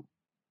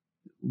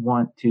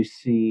 want to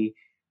see,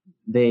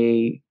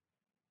 they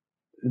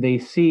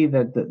see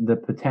that the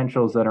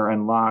potentials that are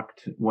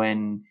unlocked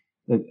when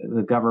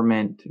the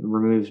government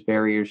removes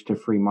barriers to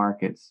free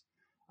markets.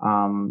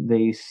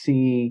 They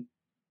see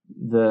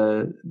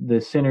the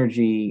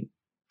synergy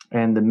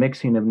and the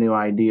mixing of new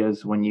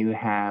ideas when you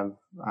have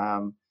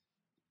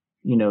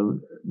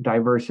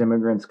diverse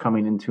immigrants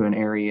coming into an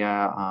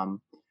area,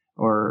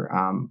 or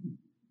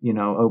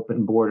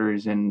open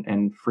borders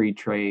and free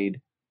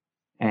trade,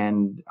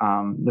 and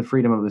the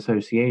freedom of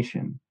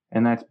association,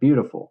 and that's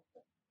beautiful.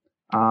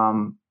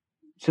 So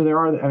there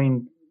are,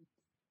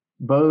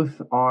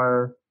 both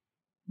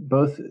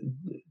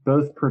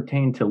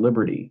pertain to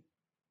liberty.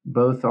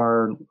 Both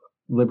are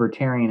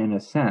libertarian in a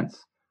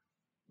sense,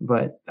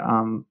 but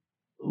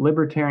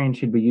libertarians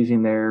should be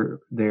using their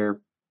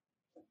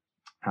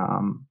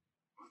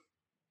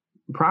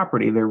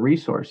property, their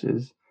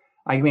resources.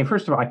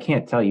 First of all, I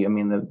can't tell you.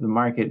 The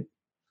market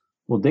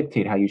will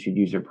dictate how you should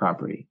use your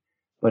property,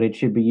 but it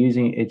should be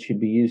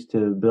used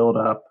to build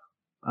up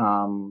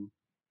the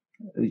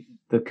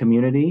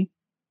community,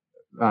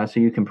 so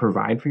you can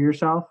provide for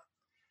yourself,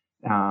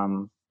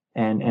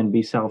 and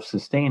be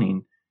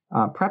self-sustaining.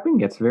 Prepping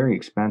gets very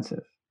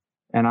expensive,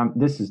 and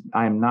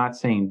I am not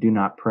saying do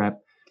not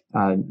prep.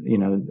 Don't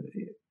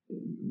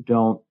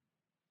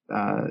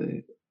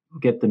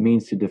get the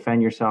means to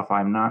defend yourself.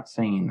 I'm not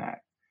saying that,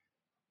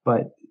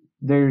 but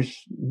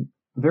there's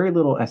very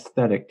little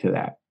aesthetic to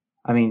that.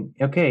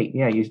 Okay,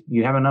 yeah,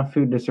 you have enough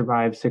food to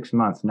survive 6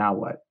 months. Now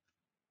what?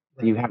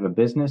 Do you have a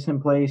business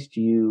in place?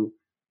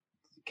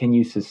 Can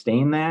you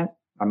sustain that?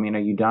 Are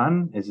you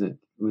done?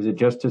 Was it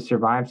just to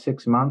survive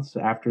 6 months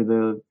after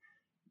the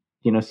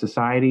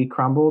society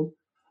crumbled?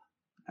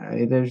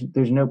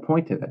 There's no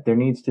point to that. There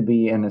needs to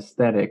be an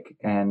aesthetic,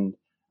 and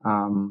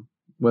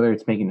whether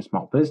it's making a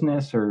small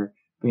business or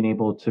being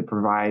able to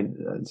provide,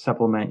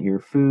 supplement your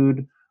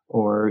food,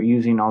 or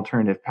using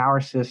alternative power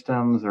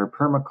systems, or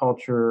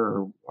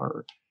permaculture,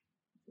 or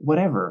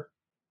whatever,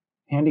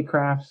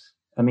 handicrafts.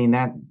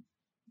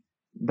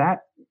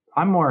 That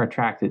I'm more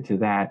attracted to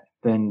that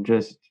than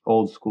just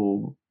old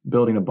school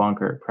building a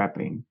bunker,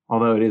 prepping.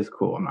 Although it is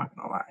cool, I'm not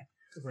gonna lie.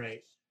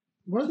 Right.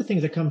 One of the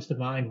things that comes to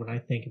mind when I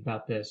think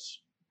about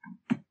this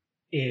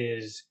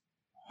is,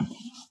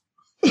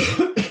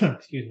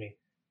 excuse me,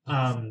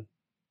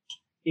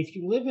 if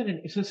you live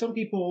so some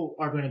people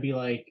are going to be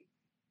like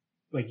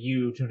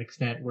you to an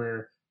extent,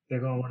 where they're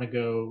going to want to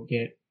go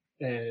get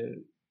a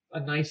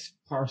nice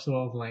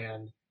parcel of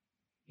land,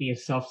 be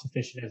as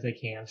self-sufficient as they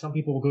can. Some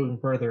people will go even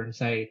further and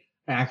say,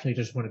 I actually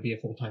just want to be a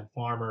full-time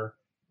farmer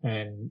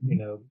and,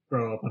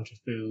 grow a bunch of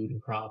food and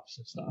crops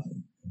and stuff.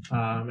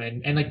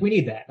 And we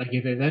need that.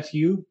 If that's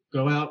you,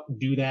 go out and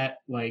do that.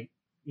 That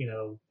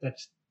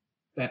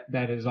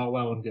is all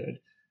well and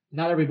good.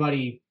 Not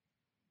everybody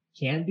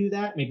can do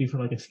that. Maybe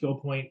from a skill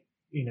point,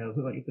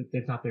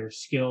 it's not their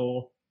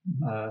skill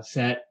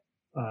set.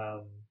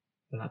 They're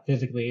not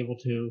physically able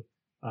to,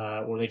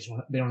 or they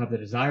don't have the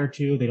desire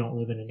to. They don't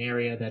live in an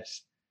area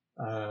that's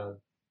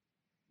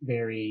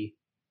very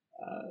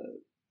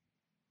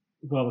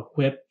well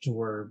equipped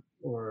or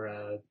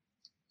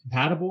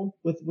compatible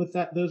with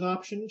those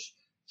options.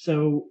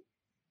 So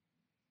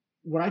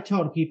what I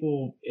tell to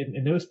people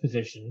in those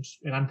positions,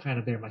 and I'm kind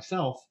of there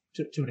myself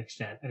to an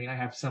extent. I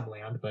have some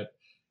land, but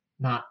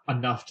not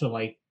enough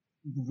to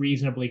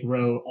reasonably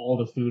grow all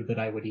the food that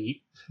I would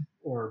eat,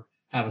 or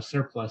have a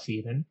surplus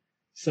even.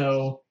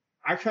 So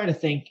I try to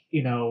think,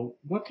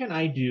 what can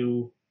I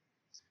do,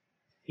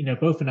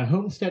 both in a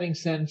homesteading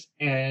sense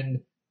and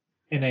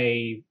in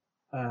a,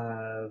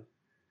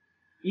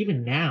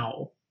 even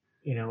now,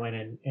 in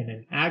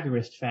an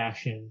agorist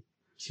fashion,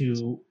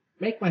 to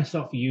make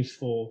myself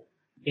useful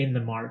in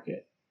the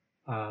market.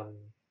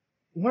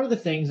 One of the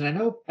things, and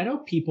I know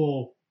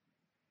people,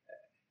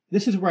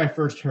 this is where I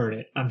first heard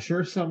it. I'm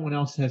sure someone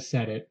else has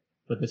said it,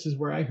 but this is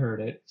where I heard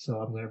it. So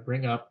I'm going to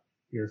bring up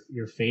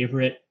your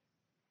favorite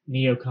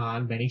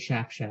neocon, Benny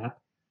Shapshap.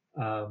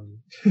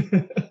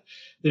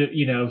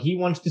 He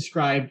once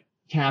described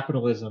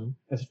capitalism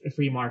as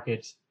free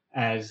markets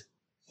as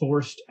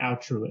forced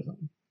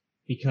altruism,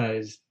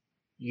 because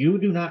you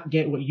do not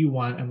get what you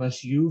want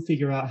unless you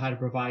figure out how to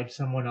provide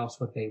someone else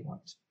what they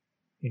want.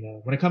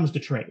 When it comes to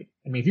trade,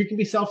 if you can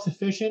be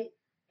self-sufficient,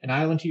 an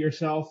island to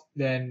yourself,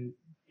 then,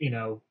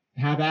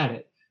 have at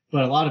it.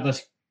 But a lot of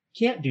us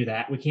can't do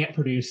that. We can't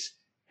produce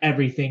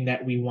everything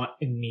that we want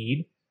and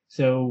need.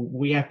 So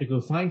we have to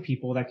go find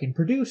people that can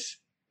produce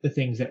the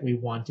things that we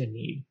want and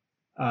need.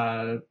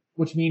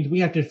 Which means we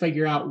have to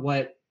figure out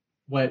what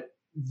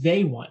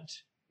they want,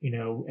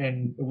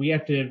 and we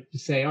have to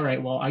say, all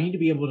right, well, I need to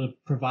be able to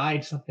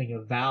provide something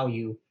of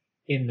value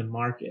in the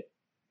market.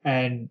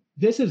 And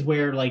this is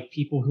where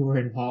people who are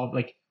involved,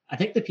 I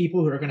think the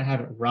people who are going to have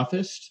it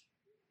roughest,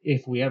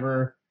 if we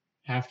ever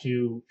have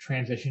to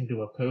transition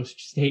to a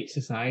post-state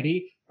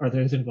society, are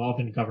those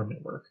involved in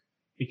government work,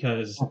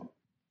 because,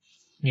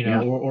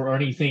 or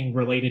anything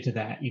related to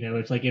that.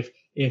 It's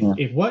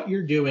if what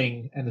you're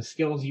doing and the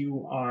skills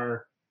you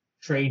are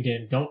trained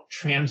in don't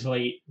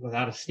translate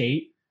without a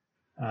state,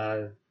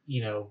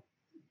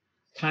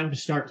 time to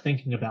start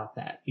thinking about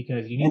that,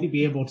 because you need to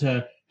be able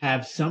to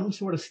have some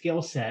sort of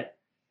skill set.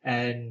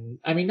 And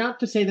I mean, not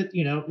to say that,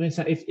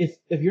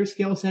 if your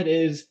skill set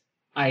is,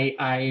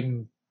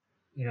 I'm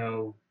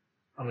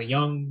a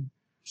young,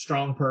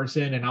 strong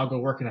person and I'll go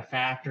work in a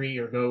factory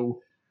or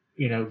go,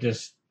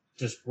 just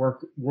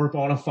work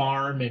on a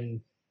farm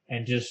and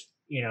just,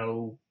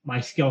 my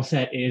skill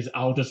set is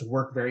I'll just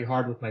work very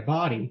hard with my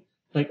body.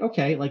 Like,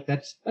 okay, like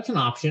that's an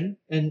option.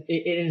 And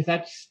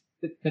that's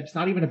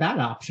not even a bad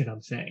option,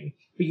 I'm saying.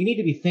 But you need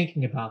to be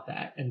thinking about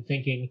that and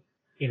thinking,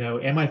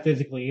 am I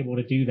physically able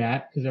to do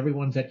that? Because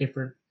everyone's at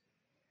different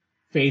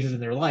phases in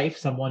their life.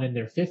 Someone in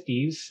their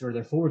 50s or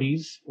their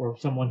 40s, or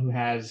someone who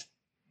has,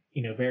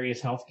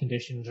 various health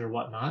conditions or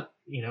whatnot,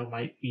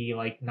 might be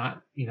like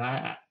not,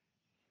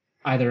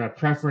 either a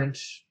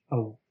preference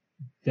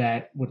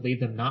that would lead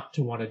them not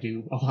to want to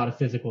do a lot of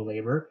physical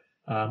labor,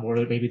 or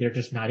maybe they're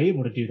just not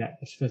able to do that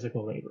much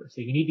physical labor.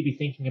 So you need to be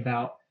thinking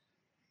about,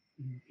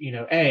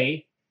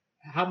 A,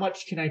 how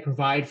much can I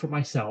provide for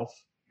myself?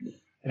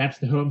 And that's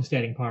the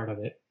homesteading part of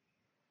it.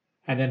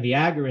 And then the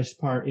agorist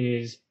part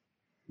is,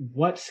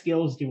 what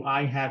skills do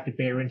I have to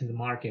bear into the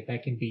market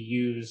that can be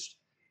used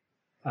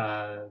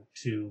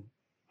to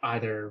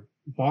either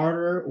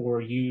barter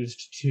or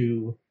used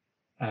to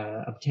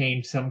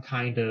obtain some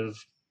kind of,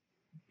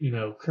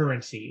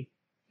 currency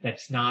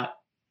that's not,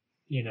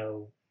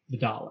 the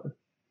dollar.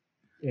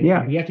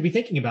 Yeah. You have to be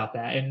thinking about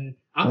that. And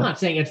I'm not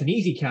saying it's an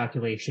easy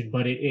calculation,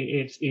 but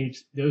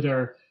it's those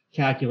are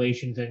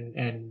calculations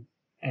and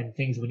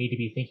things we need to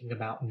be thinking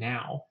about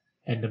now.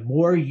 And the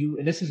more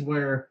and this is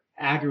where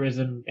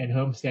agorism and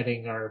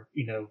homesteading are,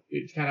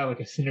 it's kind of like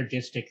a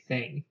synergistic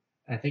thing.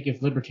 I think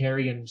if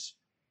libertarians,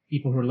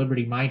 people who are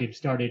liberty minded,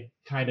 started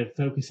kind of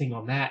focusing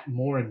on that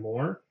more and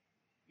more,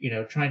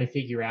 trying to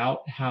figure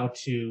out how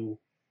to,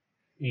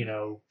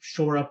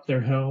 shore up their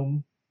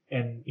home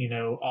and,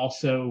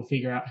 also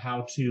figure out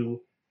how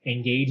to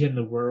engage in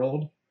the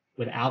world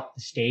without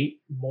the state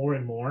more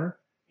and more.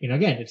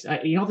 Again, it's,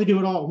 you don't have to do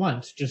it all at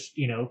once. Just,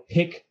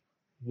 pick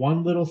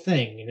one little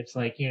thing. And it's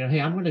like,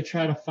 hey, I'm going to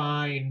try to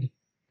find,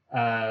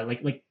 here's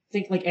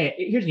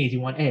an easy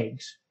one,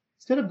 eggs.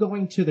 Instead of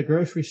going to the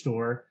grocery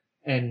store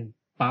and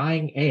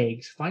buying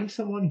eggs, find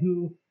someone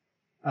who,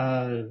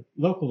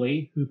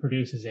 locally who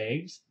produces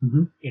eggs,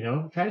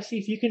 try to see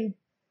if you can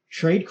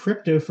trade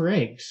crypto for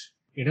eggs.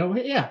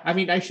 Yeah, I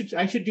mean, I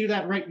should do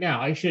that right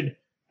now. I should,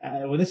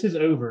 when this is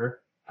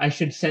over, I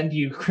should send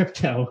you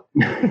crypto,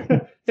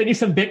 send you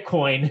some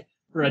Bitcoin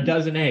for a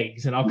dozen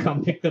eggs, and I'll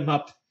come pick them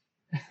up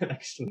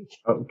next week.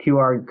 Oh,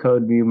 QR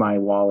code view my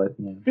wallet.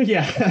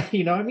 Yeah, I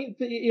mean,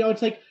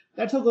 it's like,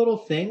 that's a little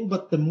thing,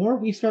 but the more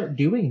we start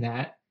doing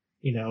that,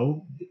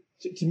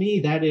 to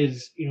me, that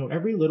is,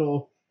 every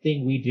little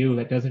thing we do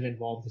that doesn't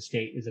involve the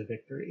state is a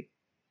victory.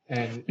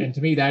 And to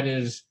me, that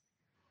is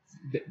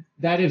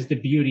the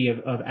beauty of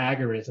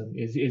agorism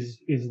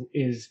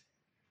is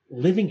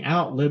living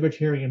out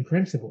libertarian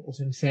principles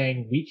and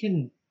saying we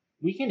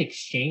can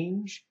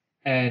exchange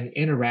and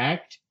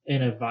interact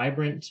in a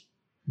vibrant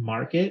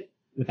market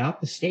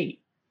without the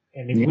state.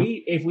 And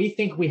if we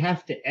think we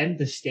have to end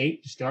the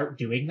state to start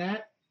doing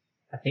that,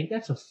 I think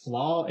that's a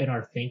flaw in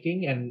our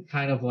thinking and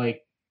kind of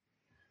like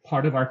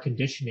part of our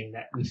conditioning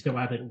that we still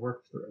haven't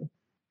worked through.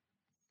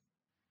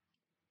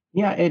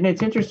 Yeah, and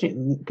it's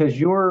interesting because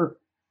you're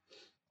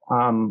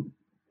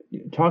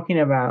talking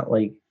about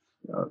like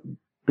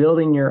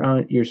building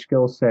your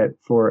skill set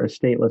for a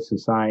stateless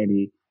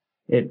society.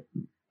 It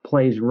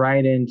plays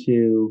right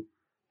into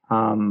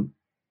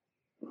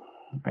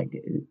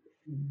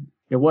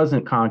it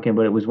wasn't Konkin,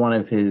 but it was one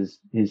of his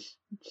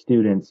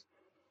students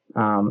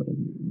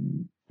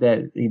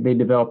that they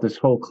developed this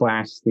whole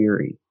class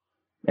theory.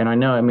 And I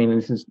know, I mean,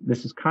 this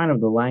is kind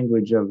of the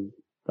language of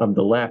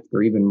the left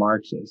or even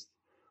Marxists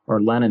or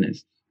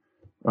Leninists.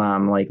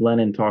 Like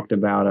Lenin talked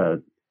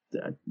about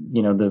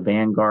the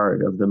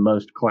vanguard of the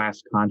most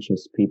class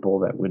conscious people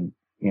that would,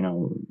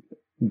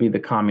 be the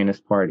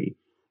Communist Party.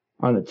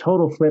 On the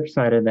total flip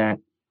side of that,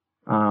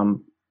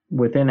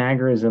 within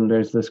agorism,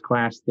 there's this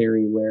class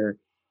theory where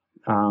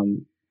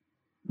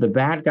the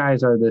bad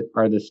guys are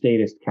the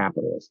statist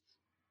capitalists,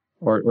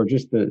 or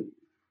just the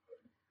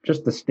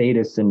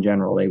statists in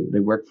general. They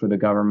work for the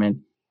government.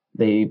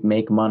 They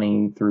make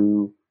money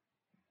through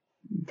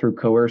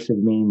coercive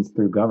means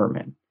through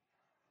government.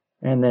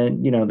 And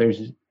then,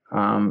 there's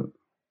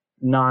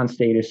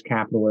non-statist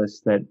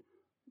capitalists that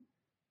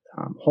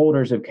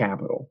holders of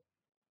capital.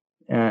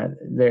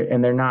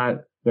 They're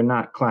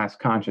not class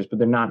conscious, but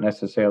they're not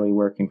necessarily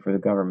working for the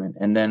government.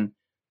 And then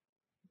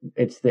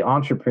it's the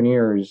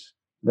entrepreneurs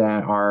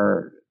that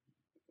are,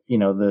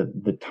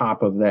 the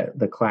top of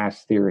the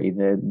class theory,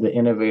 the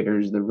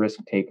innovators, the risk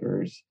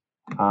takers,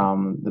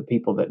 the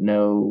people that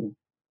know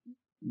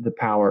the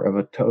power of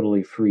a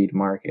totally freed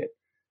market.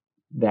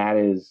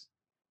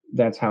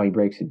 That's how he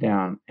breaks it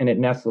down. And it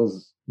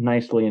nestles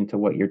nicely into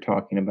what you're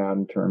talking about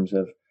in terms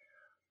of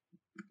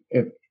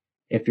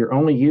if your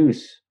only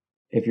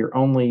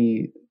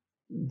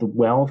the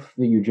wealth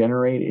that you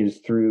generate is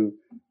through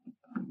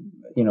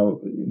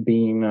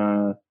being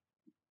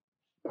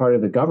part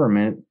of the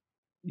government,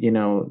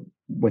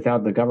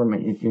 without the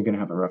government, you're going to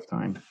have a rough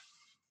time.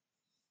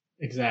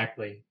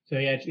 Exactly. So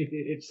yeah,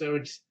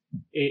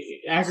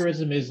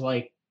 agorism is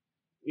like,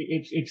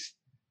 it's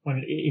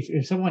when,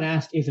 if someone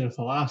asks, is it a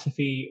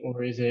philosophy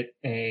or is it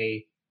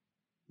a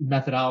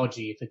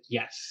methodology? It's like,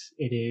 yes,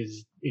 it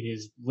is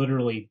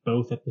literally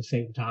both at the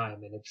same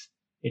time. And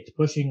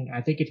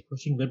I think it's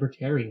pushing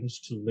libertarians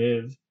to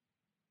live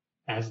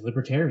as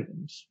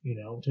libertarians,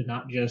 to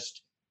not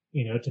just,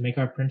 to make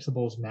our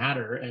principles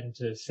matter, and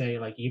to say,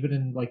 like, even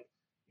in, like,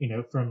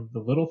 from the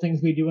little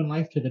things we do in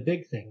life to the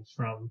big things,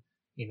 from,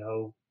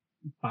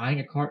 buying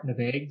a carton of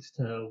eggs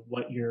to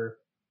what your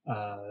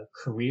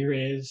career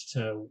is,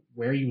 to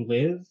where you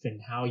live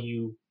and how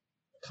you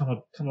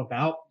come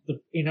about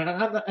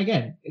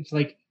again, it's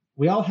like,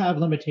 we all have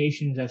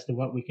limitations as to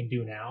what we can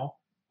do now.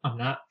 I'm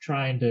not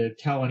trying to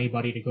tell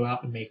anybody to go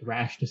out and make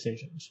rash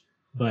decisions,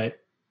 but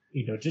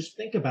just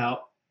think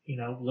about,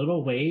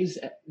 little ways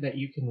that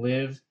you can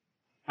live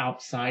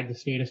outside the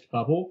statist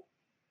bubble,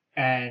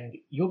 and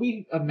you'll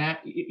be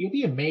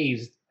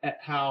amazed at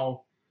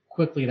how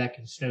quickly that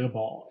can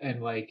snowball.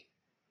 And like,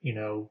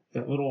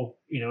 that little,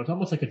 it's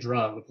almost like a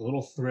drug, with a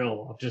little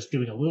thrill of just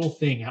doing a little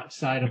thing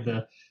outside of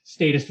the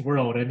statist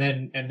world. And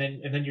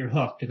then you're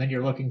hooked, and then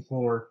you're looking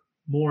for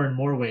more and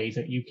more ways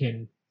that you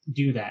can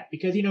do that,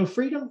 because,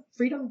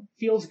 freedom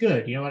feels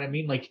good. You know what I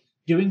mean? Like,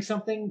 doing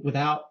something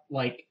without,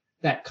 like,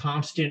 that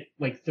constant,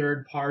 like,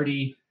 third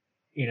party,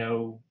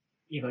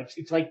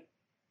 it's like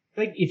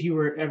if you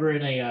were ever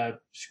in a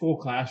school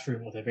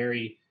classroom with a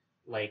very,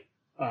 like,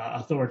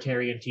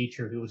 authoritarian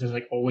teacher who was just,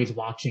 like, always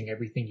watching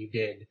everything you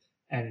did,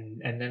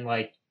 and then,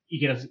 like, you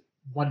get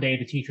one day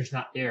the teacher's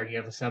not there and you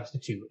have a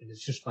substitute, and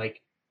it's just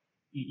like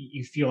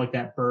you feel like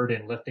that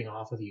burden lifting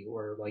off of you.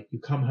 Or like, you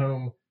come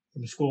home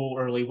from school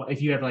early,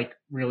 if you have, like,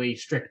 really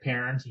strict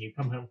parents, and you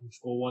come home from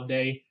school one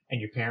day and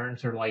your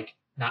parents are, like,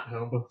 not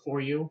home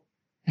before you,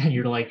 and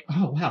you're like,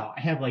 oh wow,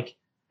 I have, like,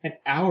 an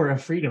hour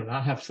of freedom,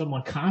 not have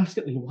someone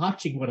constantly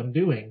watching what I'm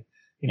doing.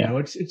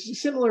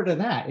 It's similar to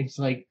that. It's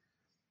like,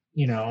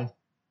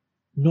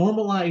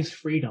 normalize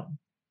freedom.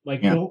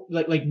 Like, don't,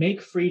 like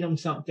make freedom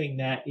something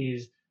that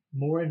is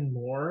more and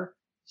more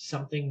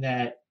something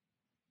that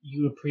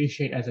you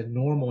appreciate as a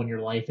normal in your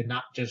life, and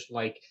not just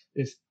like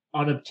this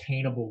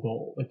unobtainable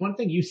goal. Like, one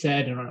thing you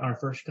said in our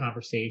first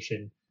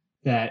conversation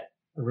that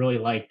I really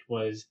liked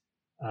was,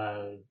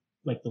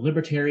 like, the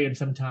libertarian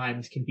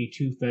sometimes can be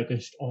too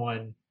focused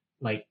on,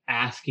 like,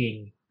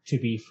 asking to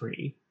be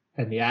free,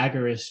 and the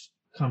agorist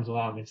comes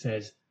along and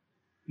says,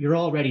 you're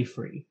already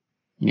free.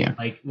 Yeah.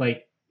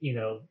 Like,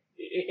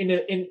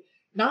 in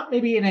not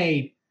maybe in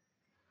a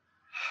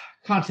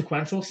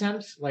consequential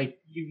sense, like,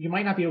 you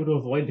might not be able to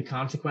avoid the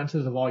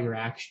consequences of all your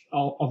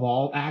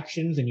all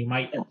actions, and you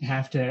might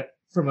have to,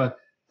 from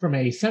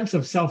a sense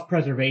of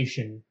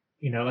self-preservation,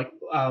 like,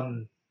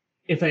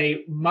 if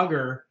a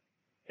mugger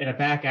in a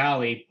back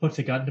alley puts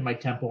a gun to my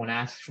temple and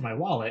asks for my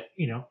wallet,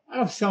 out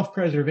of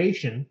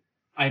self-preservation,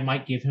 I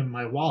might give him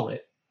my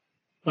wallet,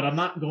 but I'm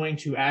not going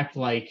to act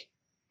like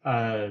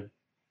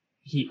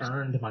he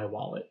earned my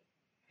wallet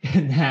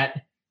and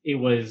that it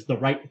was the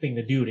right thing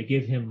to do to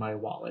give him my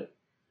wallet.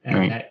 And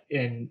right.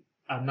 And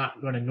I'm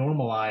not going to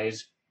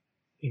normalize,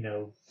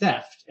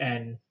 theft,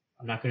 and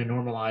I'm not going to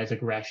normalize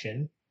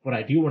aggression. What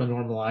I do want to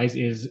normalize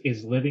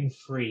is living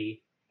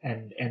free,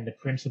 and the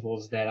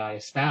principles that I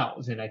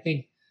espouse. And I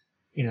think,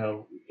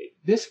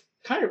 this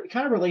kind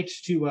of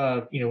relates to,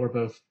 we're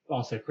both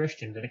also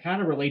Christians, and it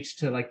kind of relates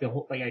to, like, the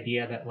whole, like,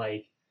 idea that,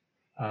 like,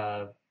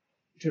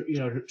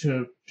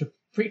 to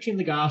preaching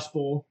the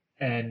gospel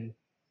and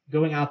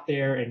going out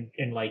there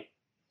and like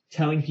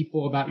telling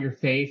people about your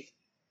faith.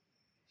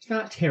 It's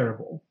not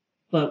terrible,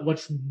 but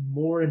what's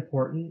more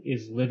important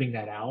is living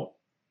that out,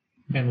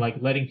 and,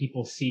 like, letting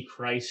people see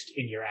Christ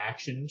in your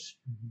actions,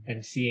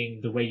 and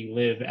seeing the way you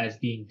live as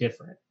being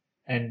different.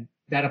 And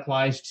that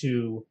applies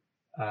to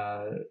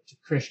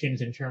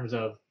Christians in terms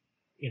of,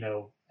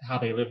 how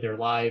they live their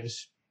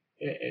lives,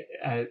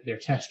 their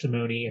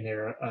testimony, and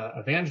their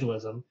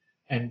evangelism.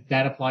 And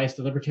that applies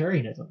to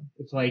libertarianism.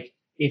 It's like,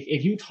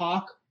 if you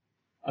talk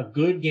a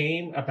good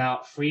game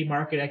about free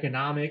market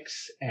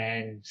economics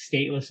and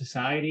stateless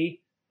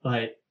society,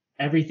 but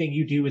everything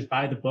you do is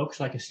by the books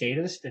like a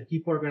statist, and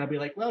people are going to be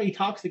like, well, he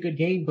talks a good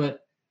game,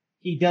 but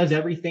he does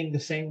everything the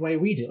same way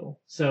we do.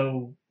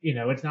 So,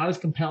 it's not as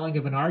compelling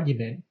of an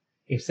argument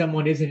if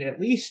someone isn't, at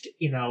least,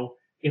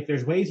 if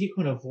there's ways you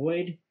can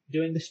avoid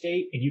doing the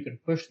state, and you can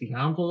push the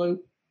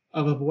envelope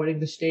of avoiding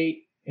the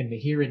state in the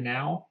here and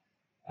now,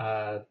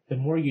 the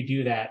more you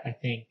do that, I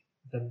think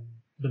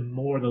the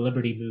more the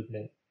liberty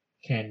movement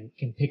can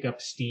pick up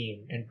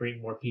steam and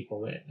bring more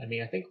people in. I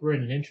mean, I think we're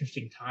in an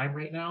interesting time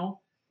right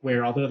now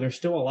where, although there's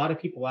still a lot of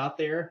people out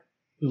there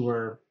who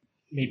are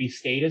maybe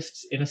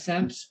statists in a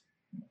sense,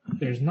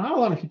 there's not a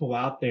lot of people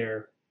out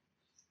there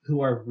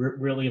who are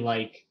really,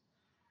 like,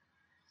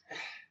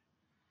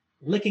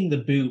 licking the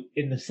boot,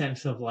 in the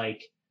sense of,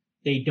 like,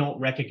 they don't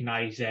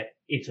recognize that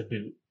it's a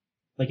boot.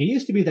 Like, it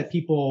used to be that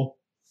people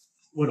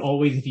would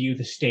always view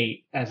the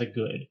state as a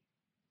good.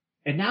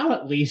 And now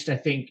at least I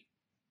think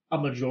a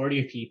majority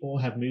of people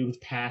have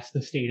moved past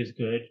the state is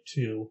good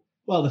to,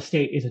 well, the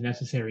state is a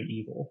necessary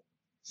evil.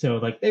 So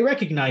like they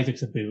recognize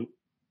it's a boot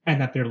and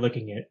that they're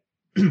licking it,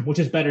 which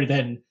is better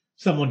than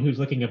someone who's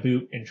licking a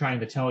boot and trying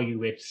to tell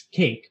you it's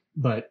cake.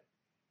 But,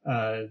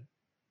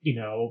 you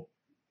know,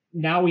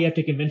 now we have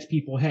to convince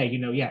people, hey, you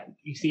know, yeah,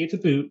 you see it's a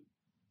boot.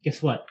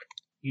 Guess what?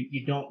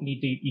 You don't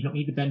need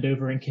to bend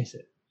over and kiss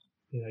it.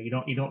 You know,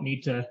 you don't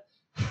need to.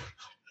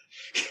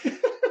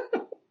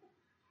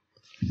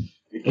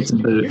 It's a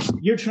boot.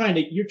 You're trying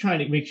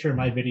to make sure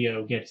my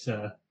video gets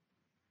doesn't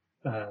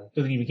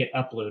even get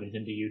uploaded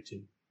into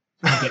YouTube.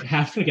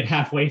 It's gonna get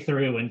halfway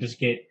through and just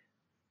get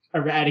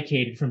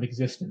eradicated from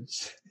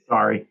existence.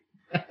 Sorry.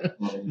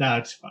 No,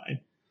 it's fine.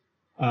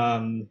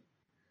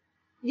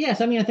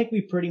 Yes, I mean I think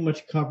we pretty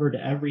much covered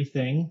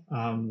everything.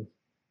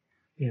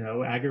 You know,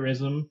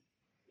 agorism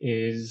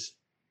is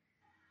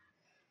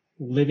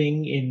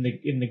living in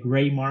the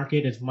gray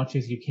market as much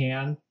as you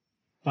can,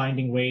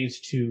 finding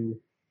ways to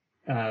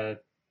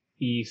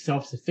be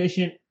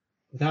self-sufficient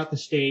without the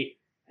state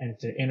and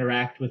to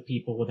interact with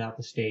people without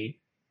the state.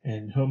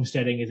 And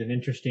homesteading is an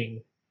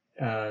interesting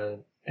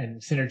and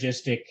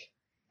synergistic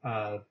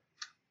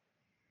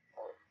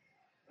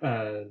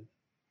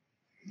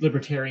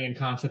libertarian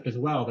concept as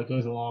well that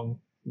goes along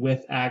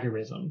with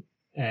agorism.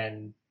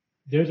 And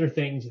those are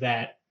things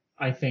that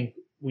I think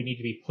we need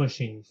to be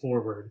pushing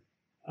forward,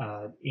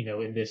 you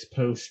know, in this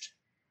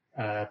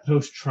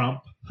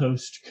post-Trump,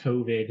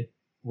 post-COVID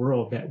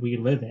world that we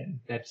live in.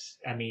 That's,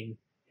 I mean,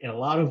 in a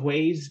lot of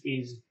ways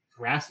is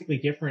drastically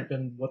different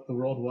than what the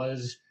world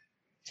was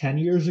 10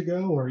 years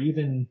ago or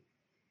even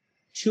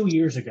 2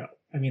 years ago.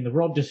 I mean, the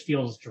world just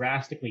feels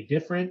drastically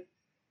different.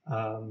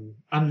 I'm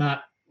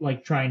not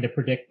like trying to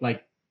predict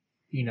like,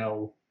 you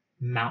know,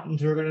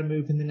 mountains are going to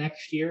move in the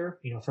next year.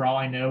 You know, for all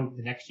I know,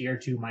 the next year or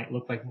two might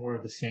look like more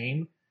of the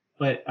same,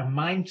 but a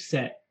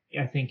mindset,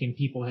 I think, in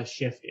people has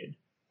shifted.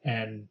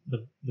 And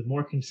the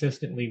more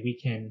consistently we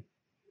can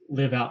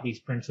live out these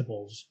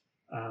principles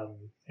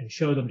and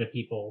show them to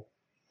people,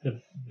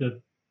 the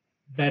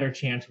better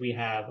chance we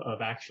have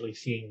of actually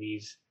seeing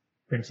these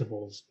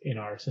principles in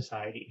our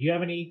society. Do you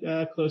have any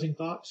closing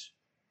thoughts?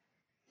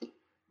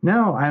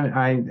 No,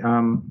 I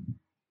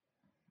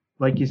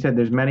like you said,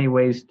 there's many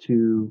ways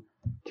to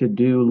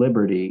do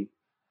liberty,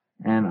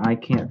 and I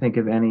can't think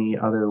of any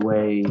other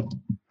way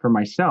for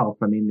myself.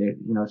 I mean,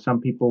 you know, some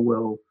people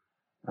will,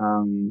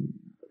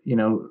 you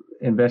know,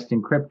 invest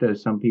in crypto.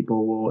 Some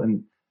people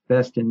will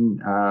invest in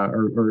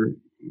or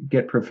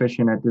get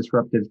proficient at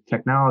disruptive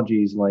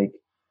technologies like,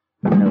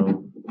 you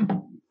know,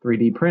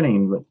 3D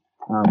printing,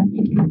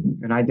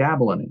 and I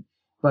dabble in it.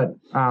 But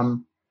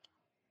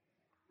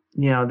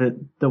you know,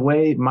 the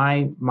way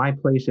my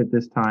place at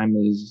this time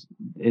is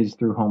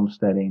through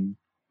homesteading,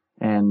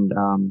 and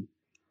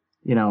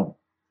you know,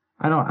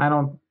 I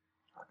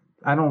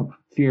don't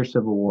fear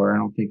civil war. I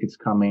don't think it's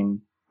coming.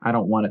 I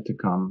don't want it to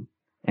come.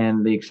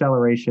 And the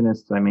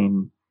accelerationists, I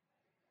mean,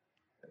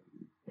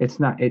 it's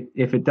not.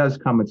 If it does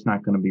come, it's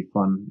not going to be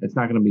fun. It's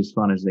not going to be as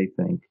fun as they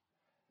think.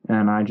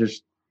 And I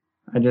just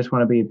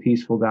want to be a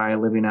peaceful guy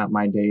living out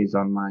my days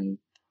on my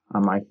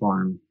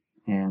farm,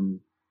 and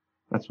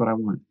that's what I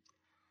want.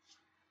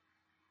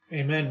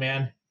 Amen,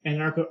 man.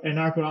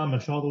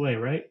 Anarcho-Amish all the way,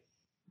 right?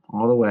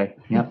 All the way.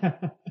 Yep.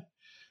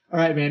 All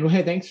right, man. Well,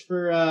 hey, thanks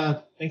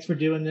for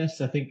doing this.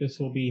 I think this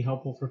will be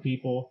helpful for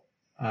people.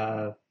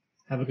 Have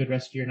a good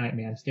rest of your night,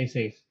 man. Stay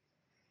safe.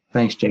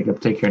 Thanks, Jacob.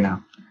 Take care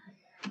now.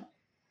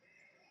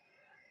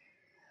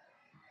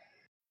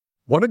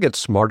 Want to get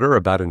smarter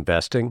about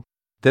investing?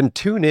 Then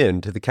tune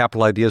in to the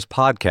Capital Ideas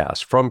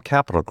podcast from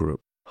Capital Group,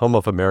 home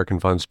of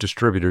American Funds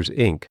Distributors,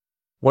 Inc.,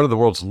 one of the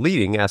world's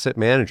leading asset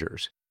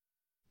managers.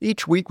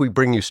 Each week, we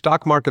bring you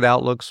stock market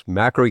outlooks,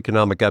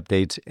 macroeconomic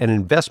updates, and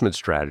investment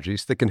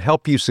strategies that can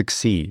help you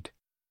succeed.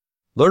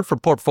 Learn from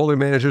portfolio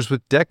managers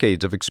with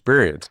decades of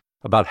experience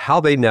about how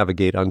they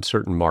navigate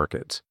uncertain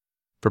markets.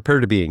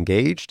 Prepare to be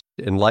engaged,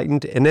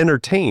 enlightened, and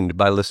entertained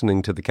by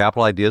listening to the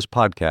Capital Ideas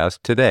podcast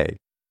today.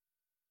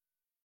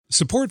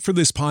 Support for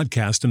this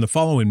podcast and the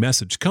following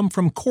message come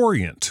from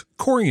Corient.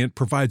 Corient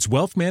provides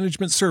wealth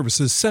management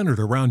services centered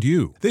around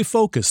you. They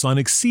focus on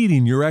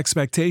exceeding your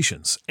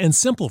expectations and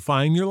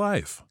simplifying your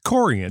life.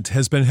 Corient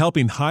has been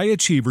helping high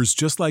achievers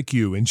just like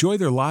you enjoy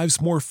their lives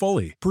more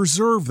fully,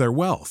 preserve their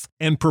wealth,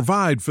 and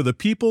provide for the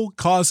people,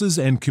 causes,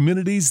 and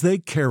communities they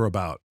care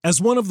about. As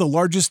one of the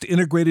largest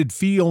integrated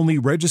fee-only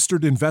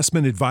registered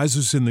investment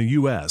advisors in the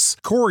U.S.,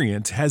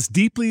 Corient has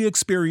deeply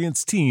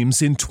experienced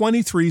teams in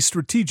 23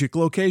 strategic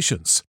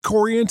locations.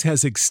 Corient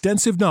has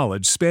extensive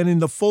knowledge spanning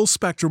the full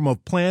spectrum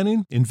of planning,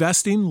 planning,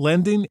 investing,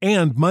 lending,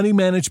 and money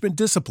management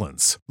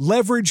disciplines.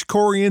 Leverage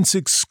Corient's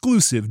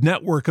exclusive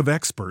network of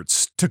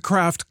experts to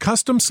craft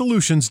custom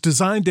solutions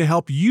designed to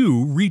help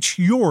you reach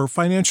your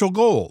financial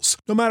goals,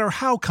 no matter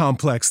how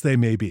complex they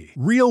may be.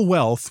 Real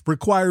wealth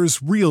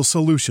requires real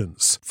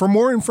solutions. For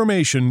more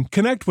information,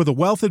 connect with a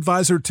wealth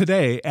advisor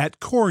today at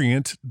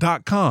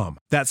Corient.com.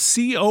 That's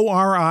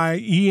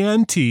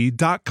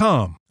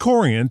Corient.com.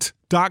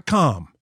 Corient.com.